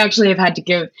 listen, I actually have had to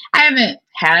give,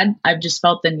 I've just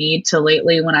felt the need to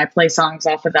lately when I play songs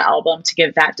off of the album to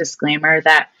give that disclaimer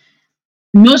that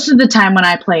most of the time when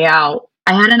I play out,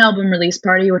 I had an album release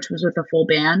party, which was with a full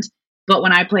band. But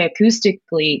when I play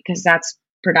acoustically, because that's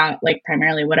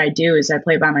primarily what I do is I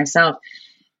play by myself,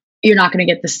 you're not going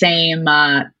to get the same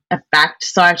effect.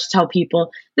 So I just tell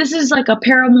people, this is like a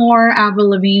Paramore, Avril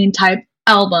Lavigne type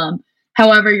album.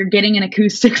 However, you're getting an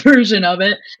acoustic version of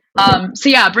it. So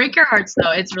yeah, Break Your Hearts,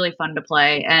 though, it's really fun to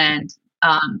play. And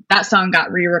that song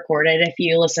got re-recorded if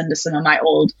you listen to some of my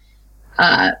old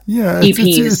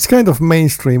EPs. It's kind of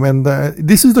mainstream. And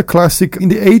this is the classic. In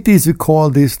the 80s, we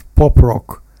call this pop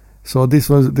rock. So this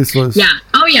was yeah.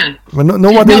 Oh yeah. Well,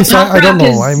 nowadays I don't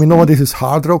know. I mean, nowadays is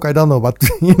hard rock. I don't know, but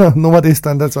nowadays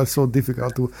standards are so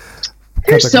difficult to.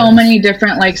 There's so many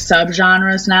different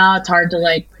subgenres now. It's hard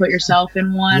to put yourself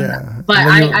in one. Yeah. But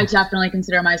I definitely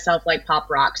consider myself pop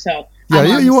rock. So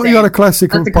yeah, you are a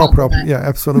classical pop rock. Yeah,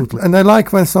 absolutely. And I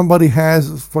like when somebody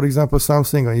has, for example,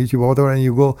 something on YouTube or whatever, and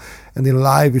you go and in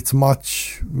live it's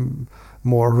much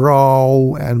more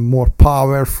raw and more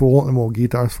powerful, and more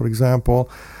guitars, for example.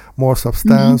 More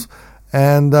substance.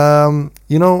 And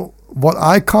what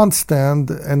I can't stand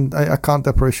and I can't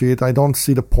appreciate, I don't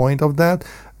see the point of that,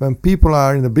 when people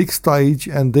are in a big stage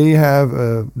and they have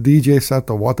a DJ set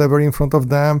or whatever in front of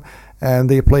them and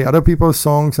they play other people's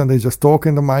songs and they just talk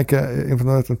in the mic in front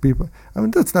of other people. I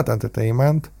mean, that's not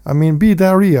entertainment. I mean, be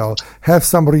there real. Have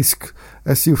some risk,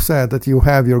 as you said, that you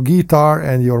have your guitar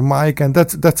and your mic, and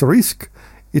that's a risk.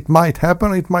 It might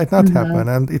happen, it might not happen,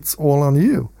 and it's all on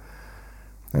you.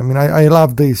 I mean, I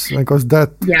love this because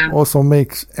that also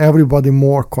makes everybody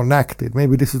more connected.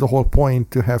 Maybe this is the whole point,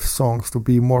 to have songs to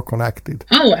be more connected.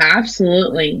 Oh,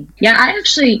 absolutely. Yeah,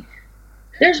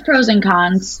 there's pros and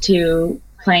cons to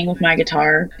playing with my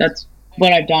guitar. That's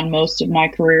what I've done most of my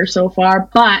career so far.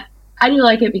 But I do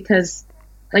like it because,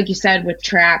 like you said, with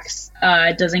tracks,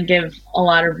 it doesn't give a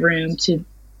lot of room to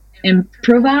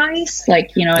improvise, in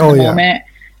the moment.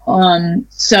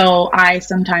 So I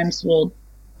sometimes will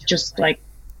just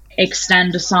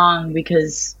extend a song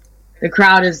because the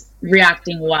crowd is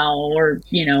reacting well, or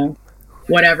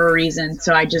whatever reason,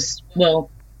 so I just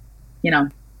will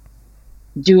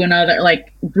do another,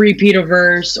 repeat a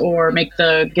verse or make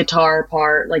the guitar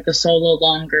part, the solo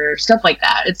longer, stuff like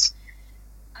that.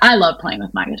 I love playing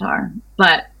with my guitar,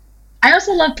 but I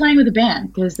also love playing with a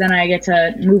band because then I get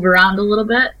to move around a little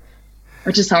bit,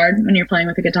 which is hard when you're playing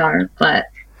with a guitar, but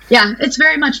yeah, it's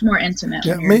very much more intimate.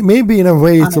 Yeah, maybe in a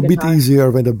way it's a bit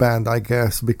easier with a band, I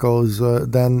guess, because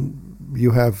then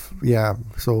you have,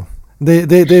 so they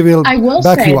will back you up. I will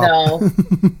say, though,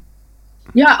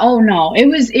 yeah, oh no, it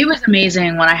was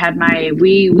amazing when I had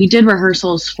we did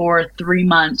rehearsals for 3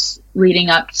 months leading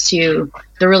up to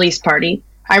the release party.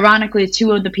 Ironically,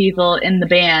 2 of the people in the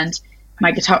band,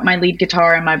 my lead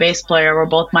guitar and my bass player, were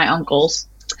both my uncles.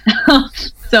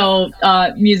 So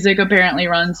music apparently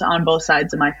runs on both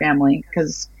sides of my family,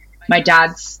 because my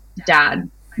dad's dad,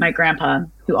 my grandpa,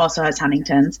 who also has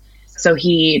Huntington's, so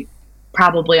he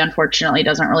probably unfortunately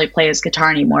doesn't really play his guitar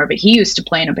anymore, but he used to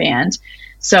play in a band.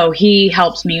 So he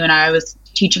helped me when I was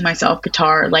teaching myself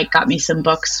guitar, got me some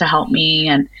books to help me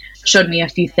and showed me a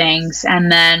few things.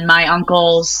 And then my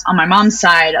uncles on my mom's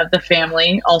side of the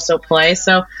family also play.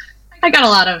 So I got a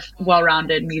lot of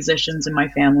well-rounded musicians in my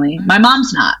family. My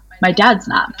mom's not. My dad's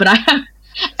not. But I have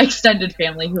extended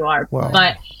family who are. Wow.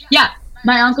 But yeah,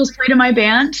 my uncles played in my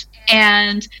band,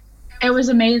 and it was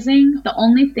amazing. The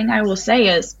only thing I will say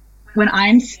is when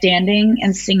I'm standing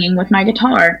and singing with my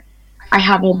guitar, I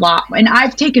have a lot. And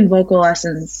I've taken vocal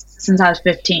lessons since I was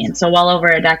 15, so well over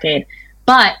a decade.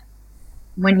 But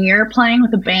when you're playing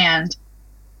with a band,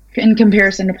 in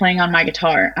comparison to playing on my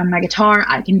guitar,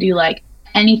 I can do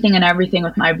anything and everything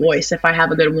with my voice if I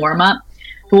have a good warm-up.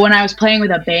 But when I was playing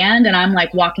with a band and I'm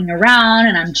walking around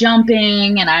and I'm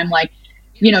jumping and I'm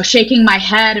shaking my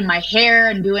head and my hair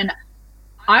and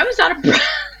I was out of breath.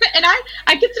 And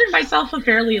I consider myself a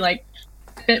fairly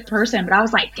fit person, but I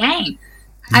was dang,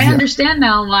 I understand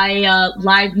now why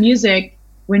live music,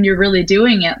 when you're really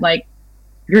doing it,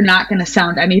 you're not going to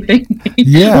sound anything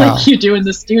Yeah. like you do in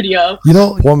the studio. You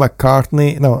know, Paul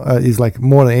McCartney, is like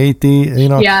more than 80,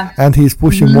 Yeah. and he's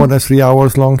pushing more than 3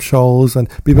 hours long shows, and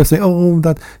people say, oh,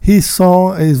 that his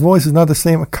voice is not the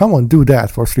same. Come on, do that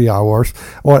for 3 hours.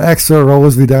 Or Axl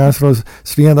Rose with Dance Rose,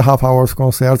 3.5 hours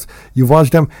concerts. You watch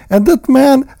them, and that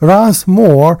man runs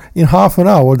more in half an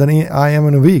hour than I am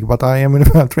in a week, but I am in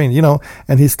a train,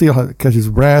 and he still catches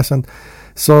breath, and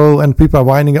people are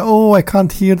whining, oh, I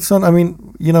can't hear the song. I mean,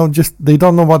 just they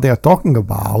don't know what they are talking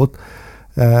about,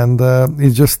 and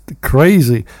it's just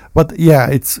crazy. But yeah,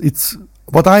 it's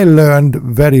what I learned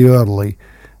very early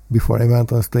before I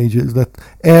went on stage is that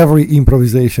every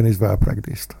improvisation is well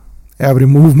practiced, every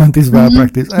movement is well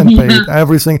practiced and paid.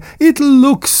 Everything, it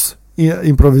looks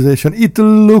improvisation, it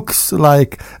looks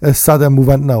like a sudden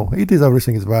movement. No,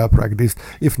 everything is well practiced.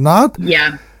 If not,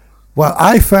 well,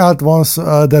 I felt once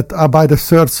that by the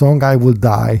third song I would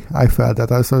die. I felt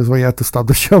that. So we had to stop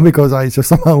the show because I just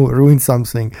somehow ruined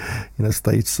something in a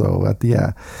stage. So,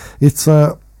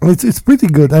 it's pretty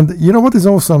good. And you know what is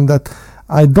awesome? That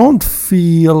I don't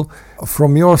feel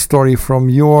from your story, from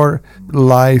your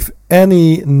life,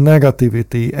 any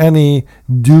negativity, any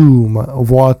doom,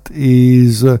 what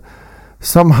is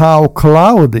somehow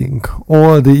clouding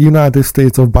all the United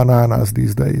States of bananas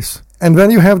these days. And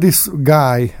when you have this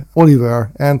guy,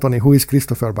 Oliver Anthony, who is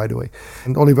Christopher, by the way,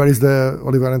 and Oliver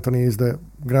Anthony is the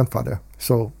grandfather.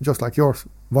 So just like yours,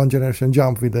 one generation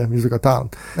jump with the musical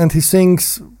talent. And he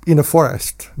sings in a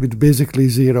forest with basically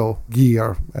zero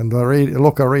gear, and the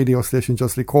local radio station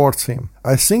just records him.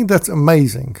 I think that's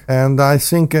amazing. And I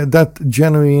think that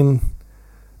genuine,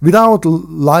 without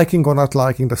liking or not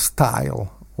liking the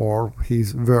style or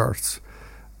his words,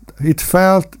 it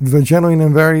felt genuine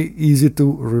and very easy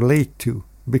to relate to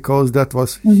because that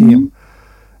was him.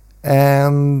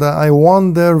 And I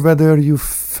wonder whether you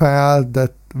felt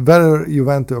that, whether you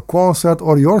went to a concert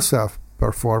or yourself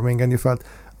performing and you felt,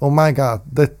 oh my God,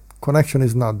 that connection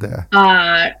is not there.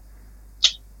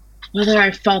 Whether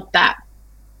I felt that.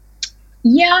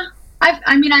 Yeah,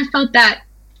 I felt that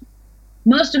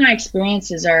most of my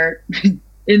experiences are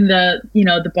in the,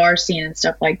 the bar scene and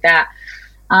stuff like that.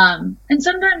 And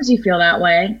sometimes you feel that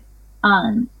way.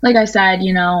 Like I said,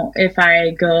 if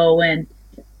I go and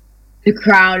the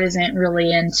crowd isn't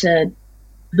really into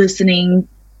listening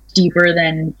deeper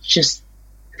than just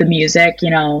the music,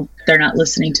 they're not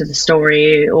listening to the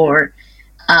story or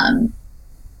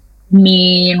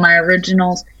me and my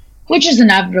originals, which is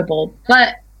inevitable.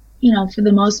 But, for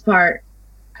the most part,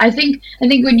 I think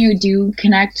when you do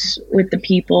connect with the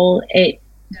people, it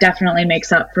definitely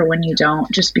makes up for when you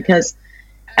don't, just because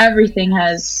everything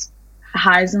has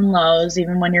highs and lows,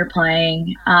 even when you're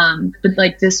playing. But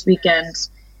like this weekend,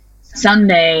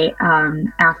 Sunday,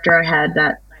 after I had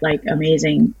that like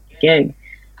amazing gig,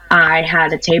 I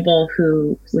had a table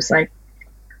who was like,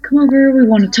 come over, we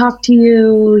want to talk to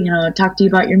you, talk to you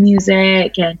about your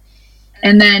music. And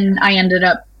then I ended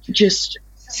up just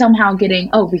somehow getting,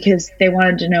 because they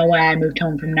wanted to know why I moved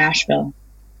home from Nashville.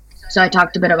 So I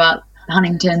talked a bit about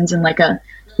Huntington's and like a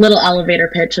little elevator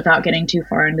pitch without getting too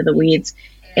far into the weeds.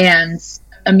 And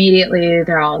immediately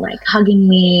they're all like hugging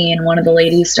me, and one of the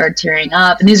ladies started tearing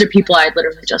up, and these are people I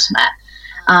literally just met.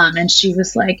 And she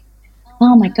was like,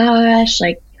 oh my gosh,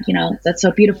 like, that's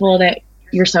so beautiful that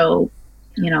you're so,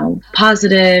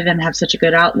 positive and have such a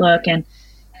good outlook. And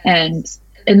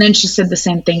then she said the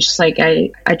same thing. She's like,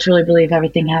 I truly believe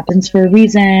everything happens for a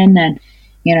reason. And,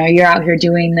 you're out here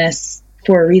doing this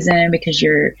for a reason because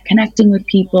you're connecting with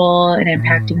people and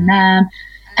impacting them.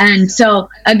 And so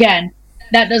again,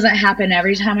 that doesn't happen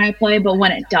every time I play, but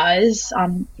when it does,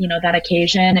 on that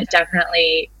occasion, it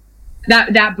definitely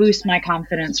that boosts my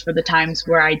confidence for the times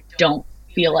where I don't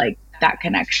feel like that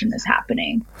connection is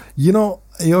happening.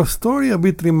 Your story a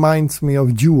bit reminds me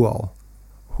of Jewel,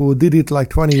 who did it like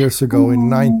 20 years ago in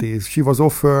the 90s. She was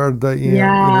offered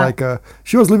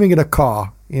she was living in a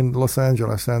car in Los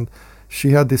Angeles, and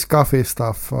she had this cafe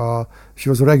stuff. She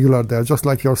was a regular there, just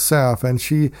like yourself. And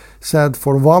she said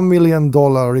for $1 million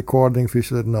recording fee, she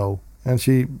said no. And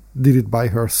she did it by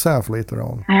herself later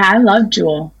on. I love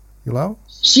Jewel. You love?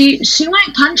 She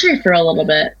went country for a little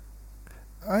bit.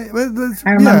 I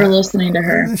remember listening to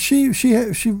her.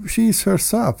 She's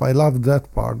herself. I love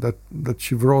that part, that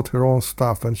she wrote her own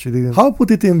stuff, and she didn't. How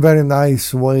put it in very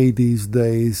nice way these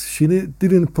days? She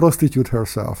didn't prostitute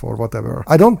herself or whatever.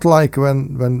 I don't like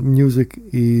when music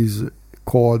is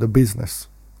called a business.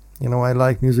 I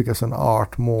like music as an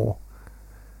art more,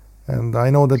 and I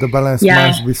know that the balance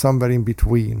must be somewhere in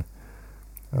between.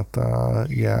 But,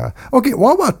 okay,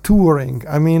 what about touring?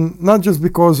 I mean, not just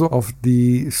because of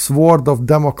the sword of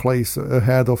Damocles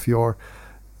ahead of your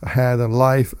had in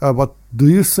life. But do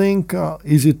you think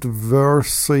is it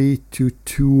worth it to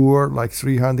tour like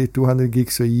 300, 200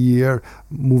 gigs a year,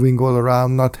 moving all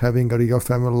around, not having a real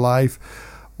family life?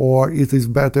 Or it is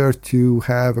better to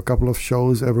have a couple of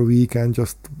shows every week and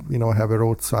just, have a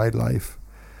roadside life?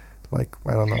 Like,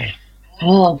 I don't know.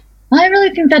 Oh, I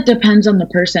really think that depends on the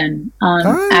person.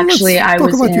 Actually, I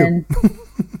was in.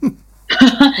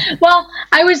 Well,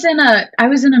 I was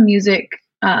in a music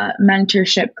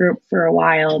mentorship group for a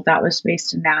while that was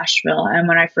based in Nashville, and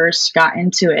when I first got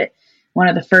into it, one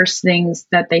of the first things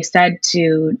that they said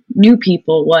to new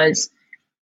people was,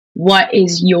 "What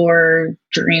is your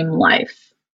dream life?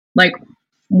 Like,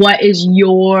 what is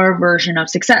your version of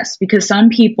success?" Because some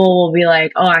people will be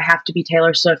like, "Oh, I have to be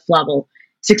Taylor Swift level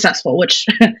successful," which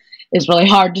is really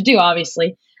hard to do,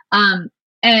 obviously.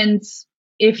 And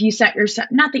if you set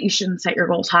not that you shouldn't set your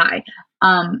goals high,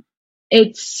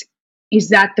 is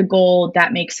that the goal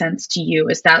that makes sense to you?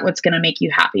 Is that what's going to make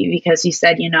you happy? Because you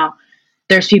said,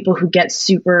 there's people who get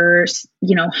super,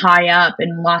 high up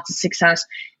and lots of success,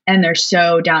 and they're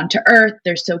so down to earth.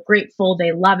 They're so grateful.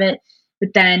 They love it.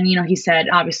 But then, he said,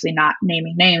 obviously not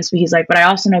naming names, but he's like, but I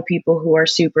also know people who are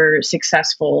super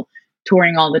successful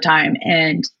touring all the time,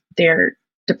 and they're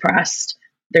depressed.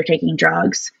 They're taking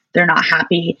drugs. They're not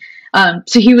happy.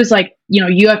 So he was like,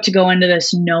 you have to go into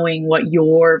this knowing what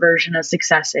your version of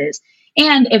success is.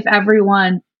 And if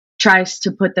everyone tries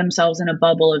to put themselves in a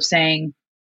bubble of saying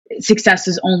success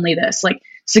is only this, like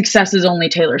success is only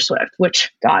Taylor Swift, which,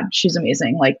 God, she's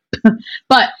amazing. Like,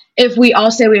 but if we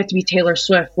all say we have to be Taylor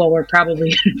Swift, well, we're probably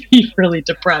going to be really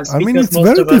depressed. I mean, it's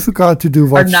very difficult to do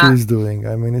what she's doing.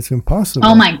 I mean, it's impossible.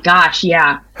 Oh my gosh,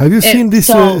 yeah. Have you seen this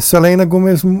Selena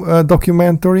Gomez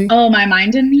documentary? Oh, My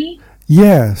Mind and Me?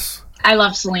 Yes. I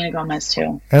love Selena Gomez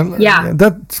too. And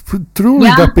that truly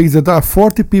depicts that there are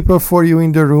 40 people for you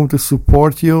in the room to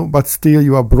support you, but still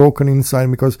you are broken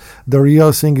inside because the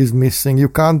real thing is missing. You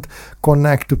can't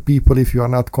connect to people if you are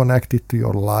not connected to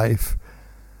your life.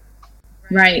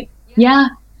 Right. Yeah.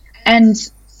 And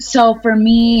so for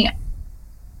me,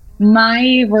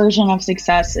 my version of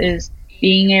success is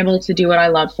being able to do what I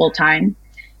love full time.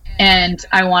 And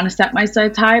I want to set my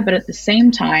sights high, but at the same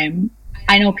time,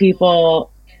 I know people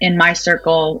in my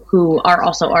circle who are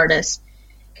also artists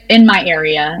in my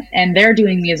area, and they're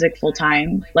doing music full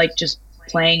time, like just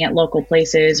playing at local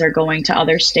places or going to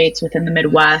other states within the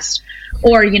Midwest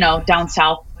or, down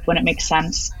south when it makes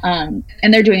sense. And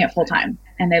they're doing it full time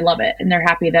and they love it. And they're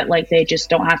happy that like they just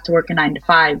don't have to work a 9 to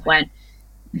 5 when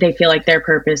they feel like their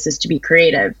purpose is to be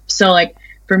creative. So like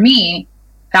for me,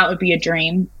 that would be a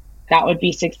dream. That would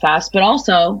be success. But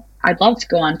also I'd love to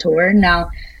go on tour. Now,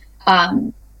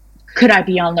 could I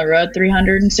be on the road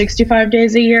 365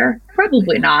 days a year?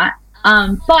 Probably not.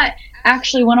 But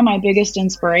actually one of my biggest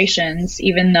inspirations,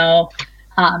 even though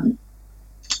and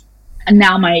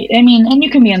you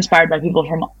can be inspired by people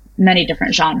from many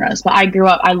different genres, but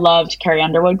I loved Carrie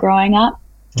Underwood growing up.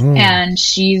 And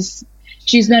she's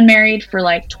been married for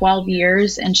like 12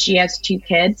 years and she has 2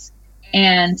 kids.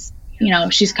 And,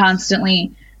 she's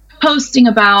constantly posting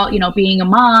about, being a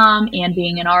mom and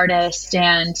being an artist.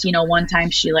 And, one time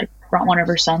she like brought one of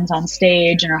her sons on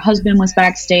stage and her husband was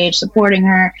backstage supporting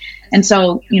her. And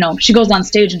so, she goes on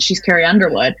stage and she's Carrie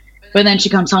Underwood, but then she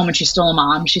comes home and she's still a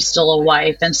mom, she's still a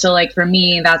wife. And so like, for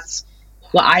me, that's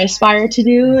what I aspire to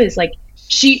do is like,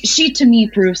 she to me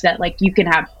proves that like you can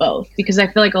have both, because I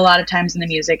feel like a lot of times in the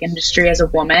music industry as a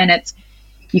woman, it's,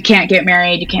 you can't get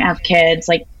married, you can't have kids.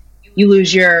 Like you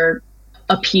lose your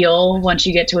appeal once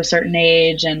you get to a certain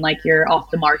age and like you're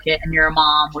off the market and you're a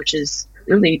mom, which is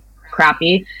really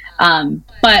crappy.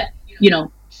 But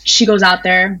she goes out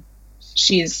there,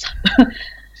 she's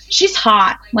she's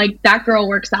hot. Like that girl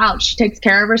works out, she takes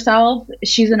care of herself,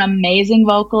 she's an amazing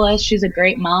vocalist, she's a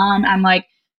great mom. I'm like,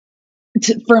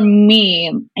 for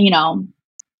me,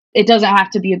 it doesn't have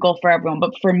to be a goal for everyone,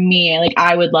 but for me, like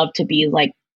I would love to be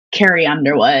like Carrie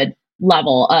Underwood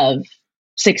level of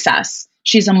success.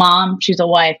 She's a mom, she's a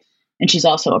wife, and she's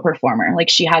also a performer. Like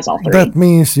she has all 3. That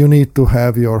means you need to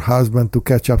have your husband to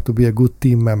catch up to be a good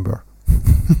team member.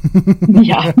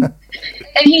 Yeah.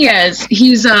 And he is.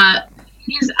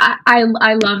 I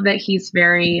love that he's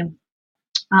very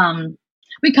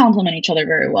we complement each other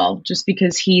very well just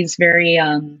because he's very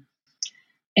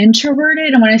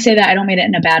introverted. And when I say that, I don't mean it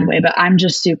in a bad way, but I'm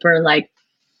just super like,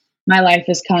 my life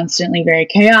is constantly very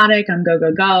chaotic. I'm go,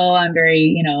 go, go. I'm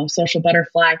very, social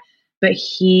butterfly, but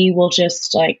he will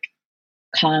just like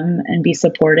come and be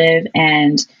supportive.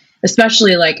 And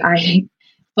especially like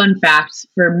fun fact,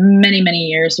 for many, many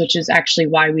years, which is actually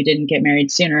why we didn't get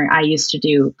married sooner, I used to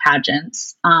do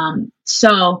pageants.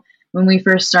 So when we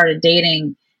first started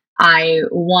dating, I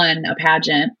won a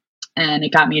pageant, and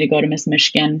it got me to go to Miss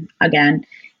Michigan again.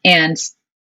 And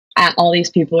all these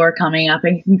people were coming up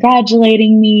and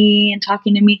congratulating me and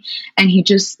talking to me. And he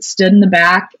just stood in the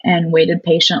back and waited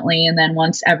patiently. And then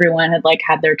once everyone had like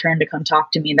had their turn to come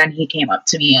talk to me, then he came up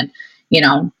to me and, you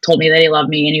know, told me that he loved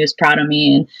me and he was proud of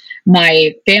me. And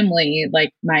my family,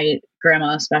 like my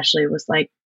grandma especially, was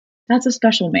like, that's a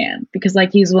special man, because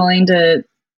like he's willing to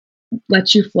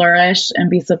let you flourish and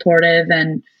be supportive.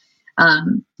 And,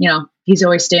 you know, he's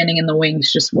always standing in the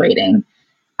wings, just waiting.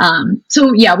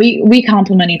 So yeah, we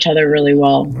complement each other really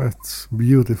well. That's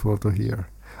beautiful to hear.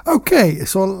 Okay,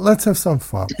 so let's have some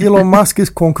fun. Elon Musk is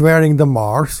conquering the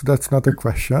Mars. That's not a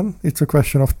question. It's a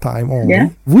question of time only. Yeah.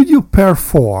 Would you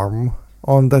perform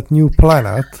on that new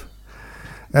planet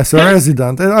as a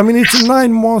resident? I mean, it's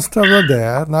 9 months travel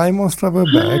there, 9 months travel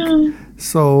back.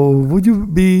 So would you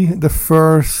be the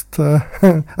first?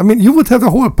 I mean, you would have the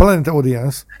whole planet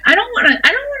audience. I don't want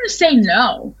to say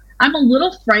no. I'm a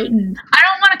little frightened. I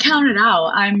don't want to count it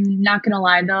out. I'm not going to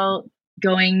lie though,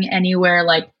 going anywhere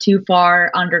like too far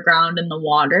underground in the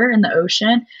water, in the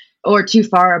ocean, or too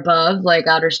far above like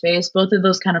outer space, both of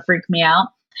those kind of freak me out.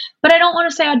 But I don't want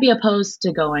to say I'd be opposed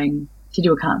to going to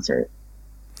do a concert.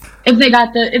 If they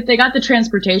got the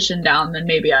transportation down, then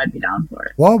maybe I'd be down for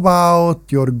it. What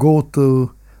about your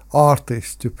go-to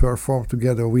artist to perform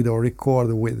together with or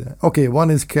record with? Okay, one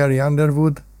is Carrie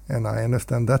Underwood, and I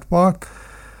understand that part.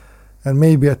 And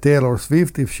maybe a Taylor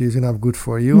Swift, if she's enough good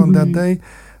for you on that day.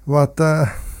 But,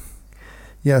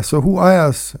 yeah, so who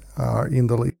else are in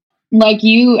the league? Like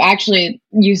you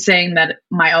saying that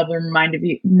my album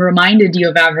reminded you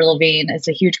of Avril Lavigne is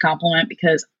a huge compliment,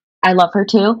 because I love her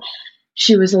too.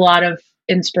 She was a lot of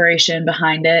inspiration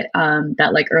behind it,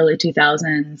 that like early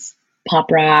 2000s pop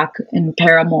rock and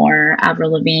Paramore,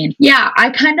 Avril Lavigne. Yeah,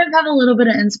 I kind of have a little bit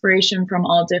of inspiration from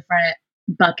all different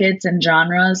buckets and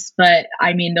genres, but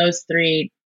I mean, those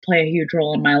three play a huge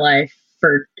role in my life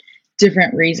for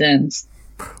different reasons.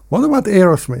 What about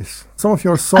Aerosmith? Some of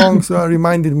your songs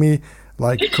reminded me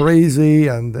like Crazy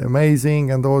and Amazing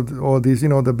and all these, you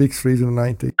know, the big threes in the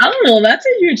 90s. Oh, that's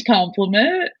a huge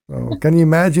compliment. So, can you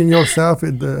imagine yourself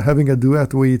having a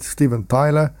duet with Steven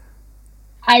Tyler?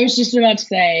 I was just about to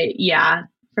say, yeah,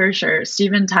 for sure.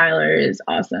 Steven Tyler is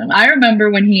awesome. I remember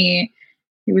when he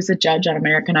was a judge on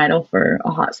American Idol for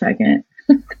a hot second.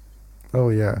 Oh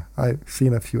yeah, I've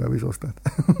seen a few episodes of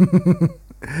that.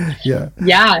 Yeah.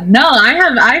 Yeah, no,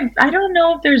 I don't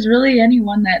know if there's really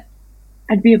anyone that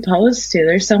I'd be opposed to.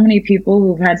 There's so many people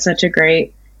who've had such a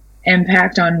great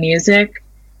impact on music.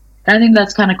 I think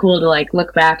that's kind of cool to like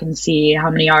look back and see how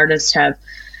many artists have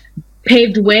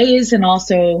paved ways and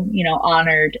also, you know,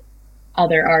 honored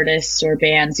other artists or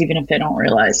bands, even if they don't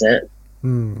realize it.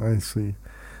 I see.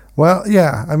 Well,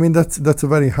 yeah, I mean, that's a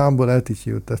very humble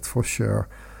attitude, that's for sure.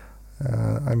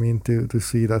 I mean, to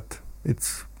see that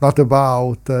it's not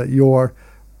about your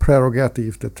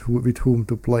prerogative with whom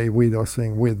to play with or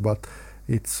sing with, but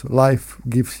it's life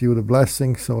gives you the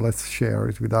blessing, so let's share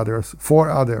it with others, for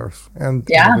others, and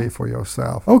in a way for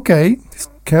yourself. Okay,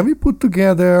 can we put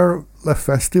together a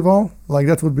festival? Like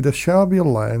that would be the Shelby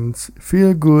Lentz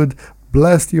Feel Good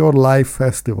Bless Your Life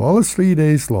Festival. It's 3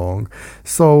 days long.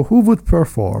 So who would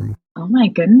perform? Oh my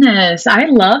goodness. I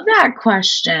love that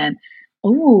question.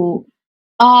 Ooh.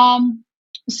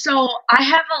 So I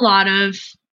have a lot of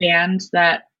bands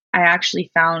that I actually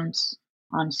found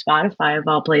on Spotify of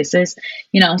all places.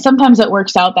 You know, sometimes it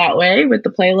works out that way with the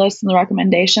playlist and the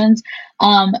recommendations.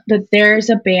 But there's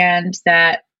a band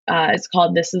that is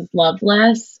called This Is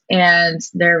Loveless, and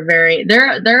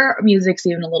their music's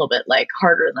even a little bit like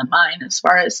harder than mine as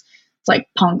far as it's like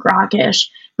punk rockish,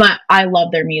 but I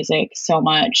love their music so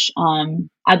much.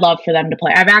 I'd love for them to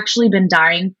play. I've actually been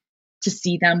dying to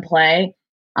see them play.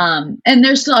 And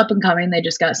they're still up and coming. They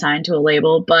just got signed to a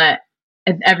label, but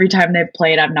every time they've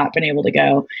played, I've not been able to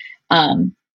go.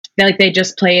 They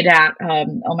just played at,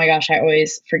 oh my gosh, I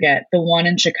always forget the one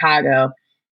in Chicago.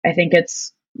 I think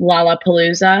it's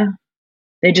Lollapalooza.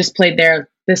 They just played there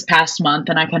this past month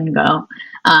and I couldn't go.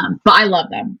 But I love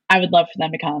them. I would love for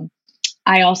them to come.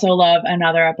 I also love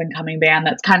another up and coming band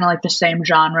that's kind of like the same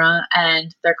genre,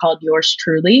 and they're called Yours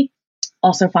Truly.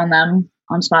 Also found them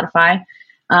on Spotify.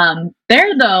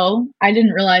 There though, I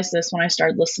didn't realize this when I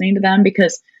started listening to them,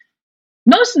 because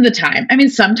most of the time, I mean,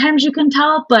 sometimes you can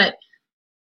tell, but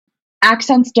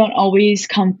accents don't always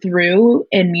come through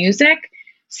in music.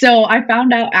 So I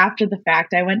found out after the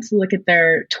fact. I went to look at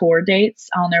their tour dates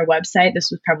on their website.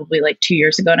 This was probably like 2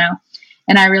 years ago now.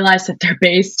 And I realized that they're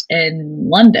based in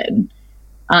London.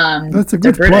 That's a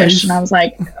good British. place. And I was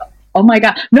like, Oh my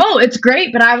God. No, it's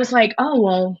great. But I was like, oh,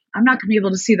 well, I'm not going to be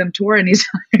able to see them tour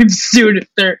anytime soon if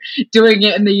they're doing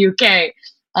it in the UK.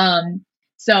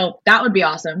 So that would be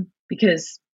awesome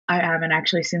because I haven't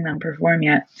actually seen them perform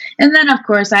yet. And then, of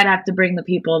course, I'd have to bring the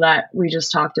people that we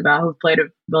just talked about who've played a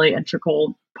really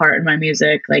integral part in my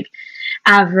music, like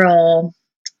Avril,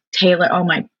 Taylor. Oh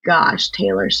my gosh,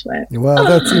 Taylor Swift. Well,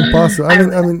 that's impossible.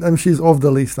 I mean, she's off the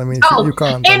list. I mean, you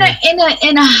can't.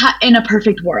 In a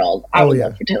perfect world, I would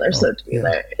love for Taylor Swift to be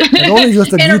there. And only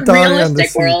just a in guitar a and the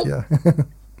realistic world, seat.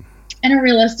 in a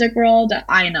realistic world,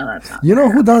 I know that's not. You know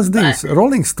who does this?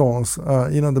 Rolling Stones.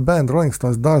 The band Rolling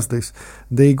Stones does this.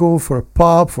 They go for a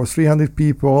pub for 300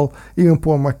 people. Even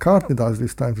Paul McCartney does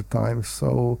this time to time.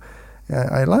 So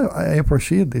I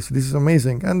appreciate this. This is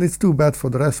amazing, and it's too bad for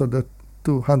the rest of the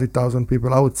 200,000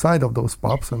 people outside of those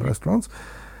pubs and restaurants.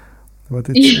 But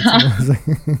it's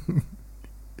amazing.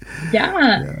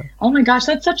 Yeah. Oh my gosh,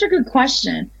 that's such a good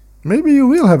question. Maybe you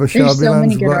will have a Shelby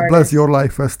Lentz Bless Your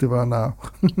Life festival now.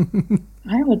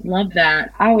 I would love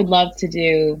that. I would love to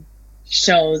do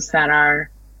shows that are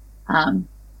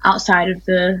outside of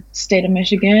the state of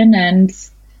Michigan and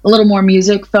a little more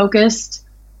music focused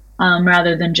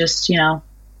rather than just,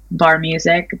 bar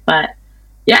music. But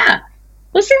yeah,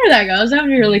 we'll see where that goes. That would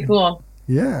be really cool.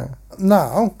 Yeah.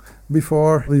 Now,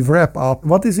 before we wrap up,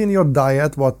 what is in your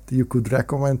diet, what you could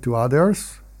recommend to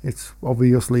others? It's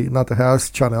obviously not a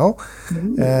health channel.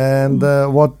 Ooh. And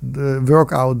what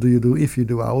workout do you do if you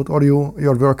do out? Or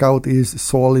your workout is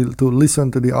solely to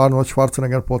listen to the Arnold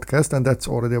Schwarzenegger podcast, and that's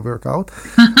already a workout.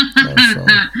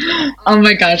 Oh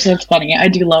my gosh, that's funny. I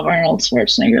do love Arnold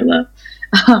Schwarzenegger, though.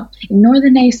 Ignore the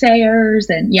naysayers,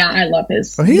 and I love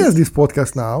his. He has this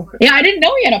podcast now. Yeah, I didn't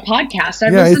know he had a podcast.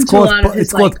 I've listened to a lot of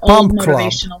his old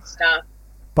motivational stuff.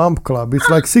 Pump Club. It's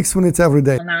like 6 minutes every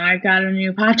day. Well, now I've got a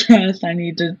new podcast I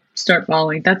need to start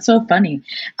following. That's so funny.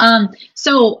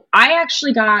 So I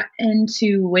actually got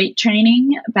into weight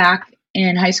training back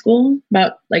in high school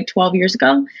about 12 years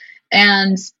ago.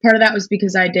 And part of that was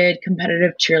because I did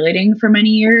competitive cheerleading for many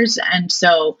years. And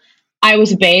so I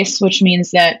was a base, which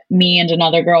means that me and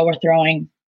another girl were throwing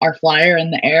our flyer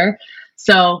in the air.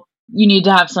 So you need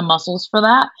to have some muscles for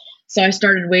that. So I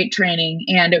started weight training,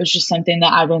 and it was just something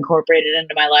that I've incorporated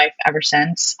into my life ever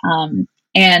since.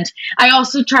 And I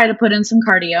also try to put in some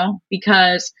cardio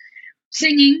because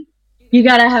singing, you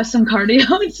got to have some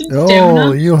cardio and some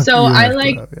stamina.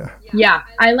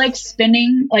 I like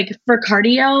spinning. Like for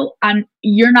cardio,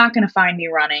 you're not going to find me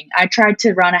running. I tried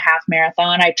to run a half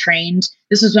marathon. I trained.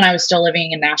 This was when I was still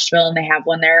living in Nashville, and they have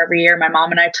one there every year. My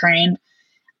mom and I trained.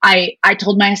 I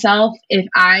told myself if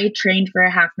I trained for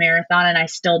a half marathon and I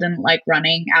still didn't like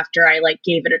running after I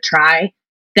gave it a try,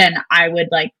 then I would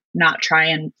not try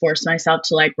and force myself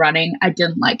to like running. I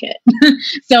didn't like it.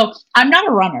 So I'm not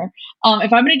a runner.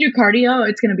 If I'm going to do cardio,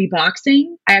 it's going to be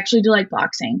boxing. I actually do like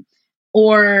boxing,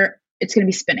 or it's going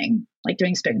to be spinning, like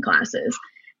doing spin classes.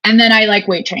 And then I like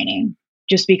weight training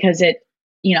just because it,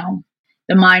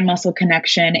 the mind muscle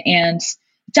connection. And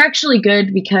it's actually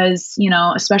good because,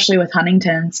 especially with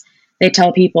Huntington's, they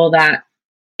tell people that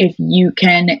if you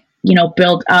can,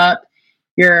 build up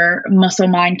your muscle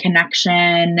mind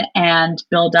connection and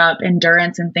build up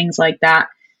endurance and things like that,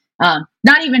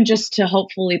 not even just to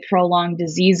hopefully prolong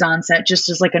disease onset, just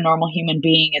as like a normal human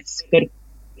being, it's good,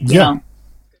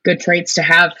 good traits to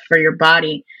have for your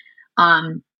body.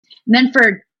 And then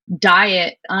for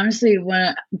diet, honestly,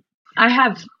 when I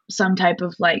have some type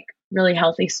of really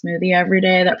healthy smoothie every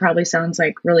day, that probably sounds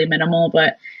really minimal,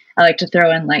 but I like to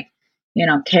throw in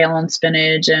kale and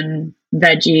spinach and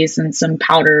veggies and some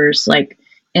powders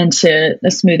into the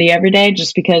smoothie every day,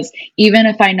 just because even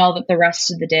if I know that the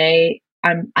rest of the day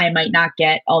I might not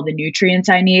get all the nutrients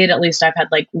I need, at least I've had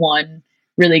one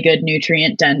really good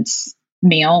nutrient dense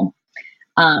meal.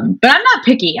 But I'm not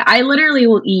picky. I literally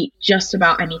will eat just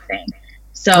about anything.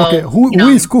 So, okay, who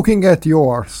is cooking at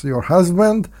yours? Your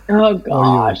husband? Oh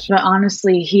gosh, but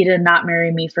honestly, he did not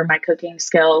marry me for my cooking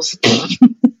skills.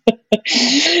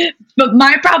 But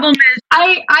my problem is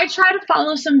I try to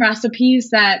follow some recipes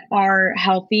that are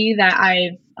healthy that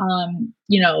I've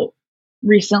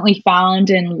recently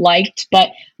found and liked.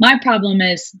 But my problem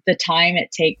is the time it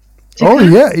takes.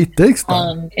 It takes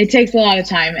time. It takes a lot of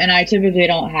time, and I typically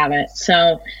don't have it.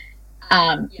 So,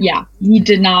 he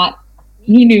did not.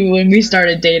 He knew when we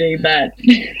started dating that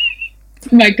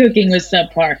my cooking was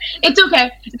subpar. It's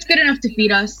okay. It's good enough to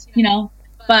feed us,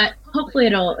 but hopefully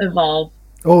it'll evolve.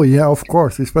 Oh, yeah, of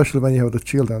course, especially when you have the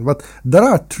children. But there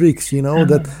are tricks,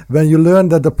 that when you learn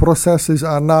that the processes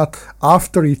are not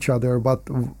after each other, but,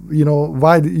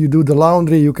 while you do the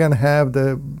laundry, you can have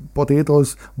the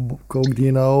potatoes cooked,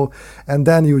 and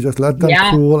then you just let them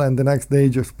cool, and the next day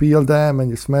just peel them and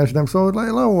you smash them. So like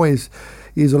always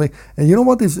easily. And you know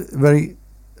what is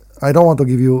I don't want to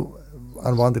give you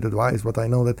unwanted advice, but I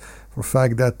know that for a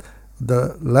fact that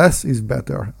the less is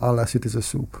better unless it is a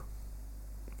soup.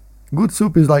 Good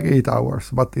soup is like 8 hours,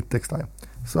 but it takes time.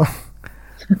 So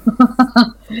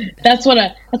that's what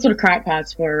a crock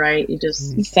pot's for, right? You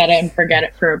just set it and forget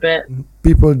it for a bit.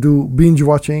 People do binge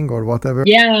watching or whatever.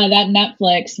 Yeah, that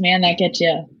Netflix, man, that gets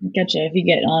you if you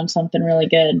get on something really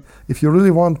good. If you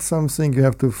really want something, you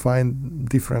have to find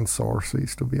different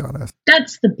sources, to be honest.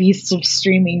 That's the beast of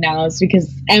streaming now, is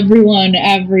because every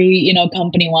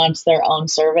company wants their own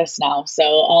service now. So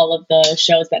all of the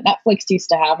shows that Netflix used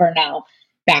to have are now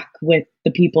back with the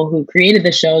people who created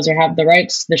the shows or have the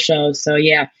rights to the shows. So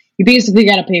yeah, you basically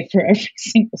got to pay for every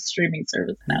single streaming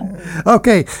service now.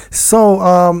 Okay,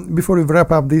 so before we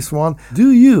wrap up this one,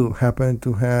 do you happen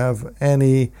to have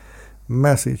any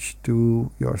message to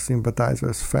your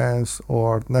sympathizers, fans,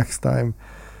 or next time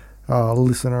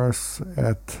listeners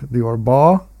at your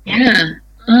bar? Yeah.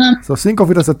 So think of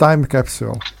it as a time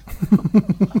capsule.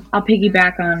 I'll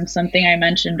piggyback on something I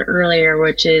mentioned earlier,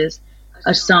 which is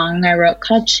a song I wrote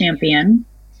called Champion.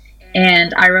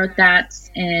 And I wrote that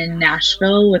in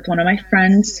Nashville with one of my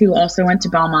friends who also went to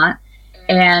Belmont.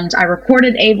 And I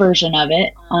recorded a version of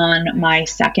it on my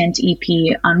second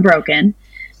EP, Unbroken.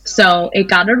 So it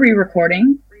got a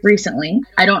re-recording recently.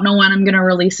 I don't know when I'm going to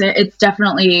release it. It's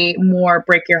definitely more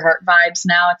Break Your Heart vibes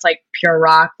now. It's like pure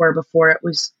rock, where before it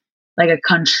was like a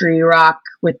country rock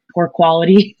with poor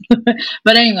quality.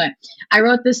 But anyway, I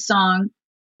wrote this song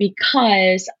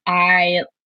because I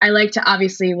like to,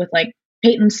 obviously with like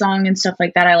Peyton's song and stuff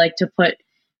like that, I like to put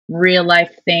real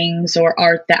life things or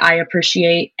art that I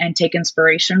appreciate and take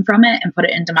inspiration from it and put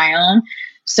it into my own.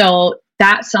 So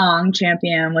that song,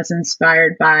 Champion, was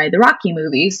inspired by the Rocky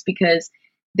movies because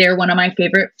they're one of my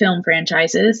favorite film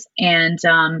franchises. And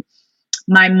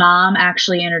my mom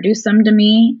actually introduced them to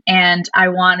me, and I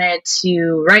wanted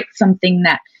to write something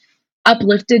that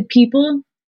uplifted people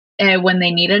when they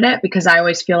needed it, because I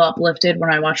always feel uplifted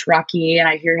when I watch Rocky and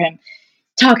I hear him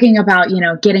talking about,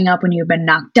 getting up when you've been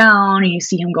knocked down, and you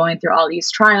see him going through all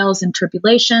these trials and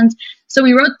tribulations. So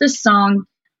we wrote this song,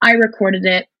 I recorded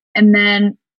it. And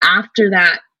then after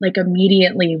that, like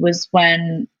immediately was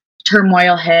when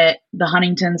turmoil hit, the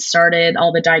Huntingtons started,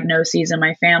 all the diagnoses in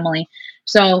my family.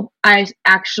 So I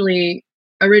actually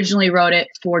originally wrote it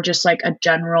for just like a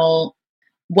general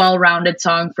well-rounded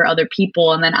song for other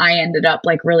people. And then I ended up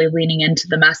like really leaning into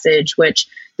the message, which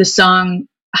the song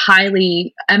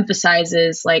highly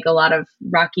emphasizes, like a lot of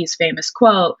Rocky's famous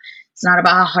quote. It's not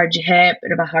about how hard you hit,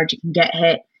 but about how hard you can get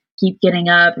hit. Keep getting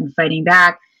up and fighting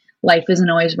back. Life isn't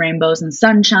always rainbows and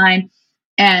sunshine.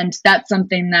 And that's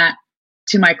something that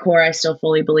to my core, I still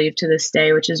fully believe to this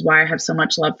day, which is why I have so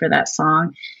much love for that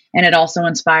song. And it also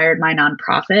inspired my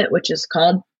nonprofit, which is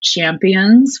called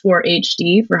Champions for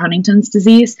HD, for Huntington's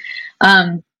disease.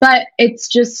 But it's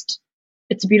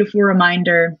a beautiful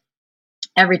reminder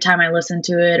every time I listen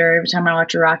to it or every time I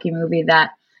watch a Rocky movie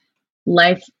that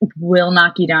life will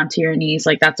knock you down to your knees.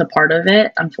 Like, that's a part of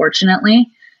it, unfortunately.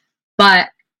 But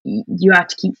you have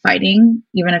to keep fighting,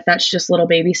 even if that's just little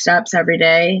baby steps every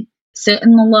day. Sit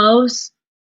in the lows,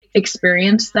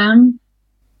 experience them,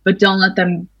 but don't let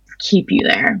them keep you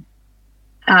there.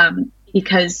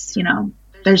 Because,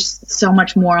 there's so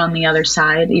much more on the other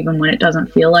side, even when it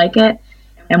doesn't feel like it.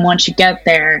 And once you get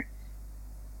there,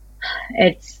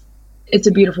 it's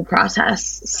a beautiful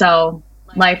process. So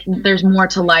there's more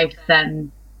to life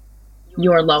than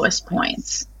your lowest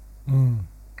points.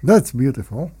 That's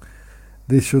beautiful.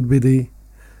 This should be the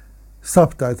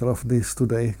subtitle of this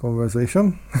today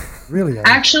conversation. Really.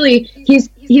 Actually,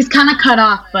 he's kind of cut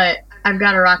off, but I've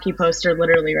got a Rocky poster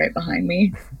literally right behind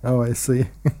me. Oh, I see.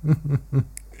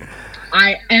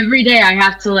 Every day I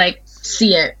have to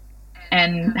see it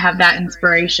and have that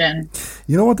inspiration.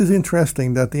 You know what is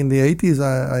interesting? That in the 80s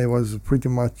I was pretty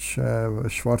much a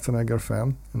Schwarzenegger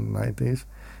fan in the 90s.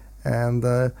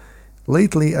 And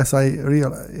lately, as I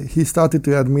realized, he started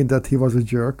to admit that he was a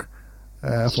jerk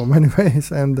for many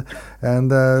ways. And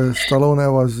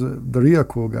Stallone was the real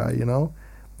cool guy,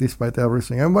 despite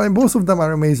everything. And both of them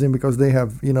are amazing because they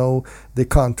have, they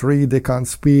can't read, they can't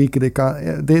speak,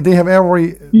 they have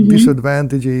every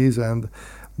disadvantages, and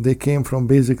they came from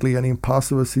basically an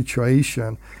impossible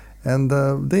situation. And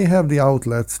they have the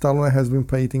outlet. Stallone has been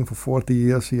painting for 40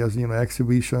 years. He has,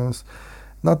 exhibitions,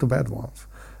 not the bad ones.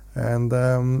 And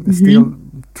still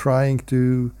trying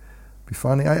to be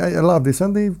funny. I love this.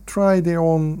 And they try their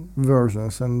own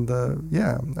versions. And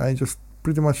I just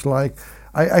pretty much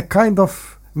I kind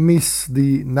of miss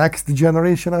the next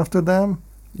generation after them,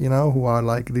 who are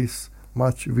like this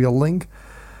much willing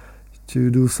to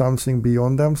do something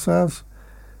beyond themselves.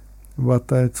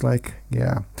 But it's like,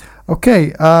 yeah.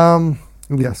 Okay,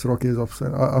 yes, Rocky is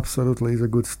absolutely is a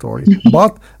good story.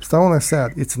 But someone has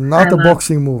said it's not a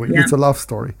boxing movie, it's a love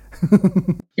story.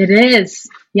 It is.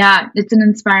 Yeah, it's an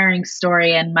inspiring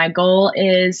story. And my goal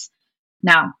is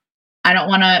now, I'm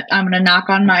going to knock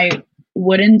on my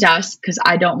wooden desk because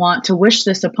I don't want to wish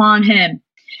this upon him.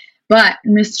 But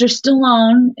Mr.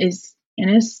 Stallone is in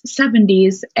his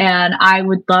 70s, and I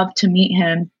would love to meet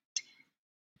him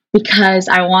because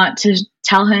I want to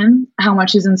tell him how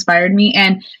much he's inspired me.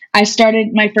 And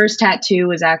my first tattoo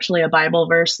was actually a Bible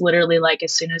verse. Literally, like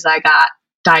as soon as I got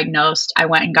diagnosed, I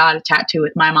went and got a tattoo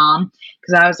with my mom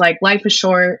because I was like, life is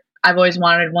short. I've always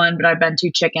wanted one, but I've been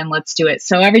too chicken. Let's do it.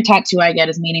 So every tattoo I get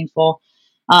is meaningful.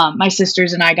 My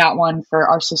sisters and I got one for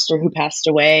our sister who passed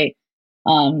away.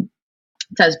 It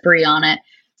says Brie on it.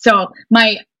 So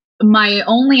my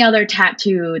only other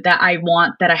tattoo that I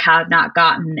want that I have not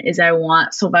gotten is I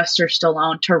want Sylvester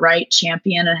Stallone to write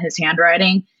champion in his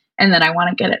handwriting, and then I want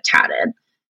to get it tatted.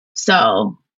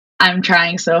 So I'm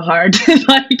trying so hard to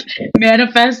like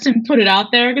manifest and put it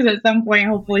out there because at some point,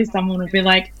 hopefully someone will be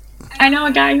like, I know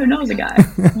a guy who knows a guy.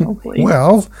 Hopefully.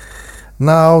 Well,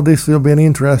 now this will be an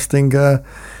interesting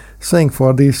thing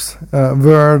for these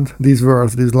these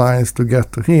lines to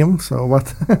get to him. So, but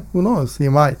who knows? He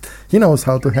knows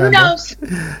how to handle. Who knows?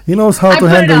 He knows how to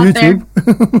handle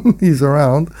YouTube. He's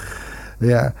around.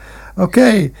 Yeah.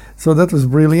 Okay. So that was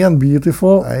brilliant,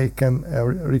 beautiful. I can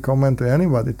recommend to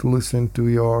anybody to listen to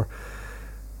your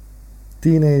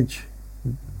teenage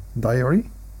diary.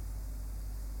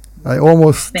 I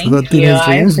almost the teenage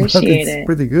dreams, but it's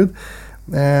pretty good.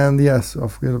 And yes,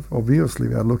 obviously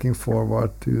we are looking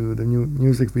forward to the new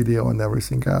music video and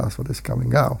everything else that is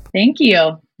coming out. Thank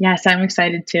you. Yes, I'm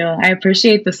excited too. I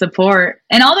appreciate the support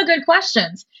and all the good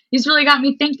questions. These really got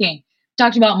me thinking. We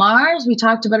talked about Mars. We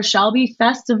talked about a Shelby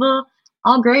festival.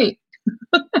 All great.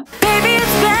 Baby,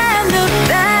 it's been the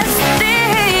best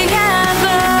thing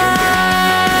ever.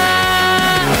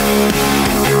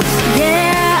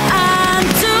 Yeah, I'm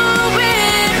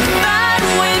doing fine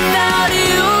without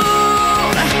you.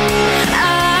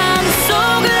 I'm so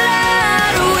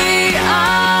glad we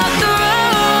are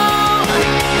through.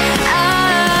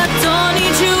 I don't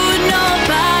need you with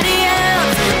nobody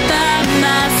else by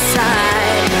my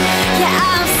side. Yeah,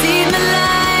 I've seen the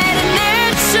light and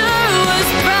it sure was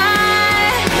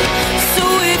bright. So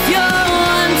if you're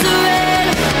wondering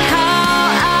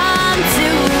how I'm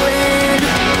doing,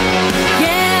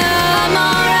 yeah, I'm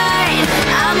alright,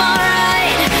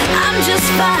 I'm just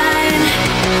fine,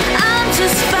 I'm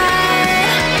just fine.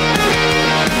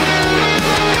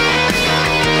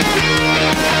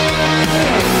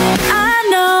 I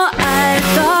know I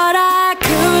thought I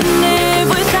couldn't live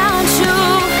without you.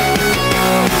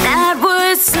 That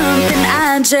was something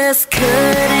I just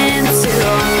couldn't do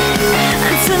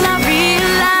until I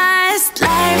realized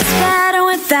life's better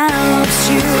without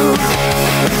you.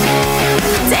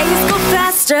 Days go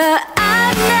faster,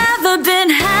 I've never been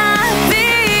happier.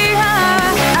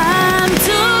 I'm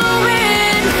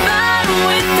doing fine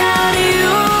without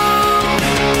you.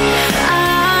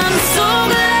 I'm so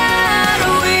glad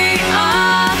we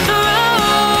are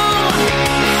through.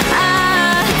 I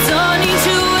don't need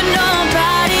you and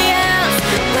nobody else.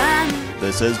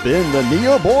 This has been the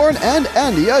Neoborn and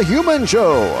Andy a Human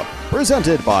Show,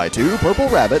 presented by two purple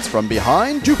rabbits from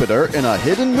behind Jupiter in a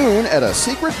hidden moon at a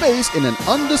secret base in an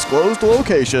undisclosed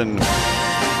location.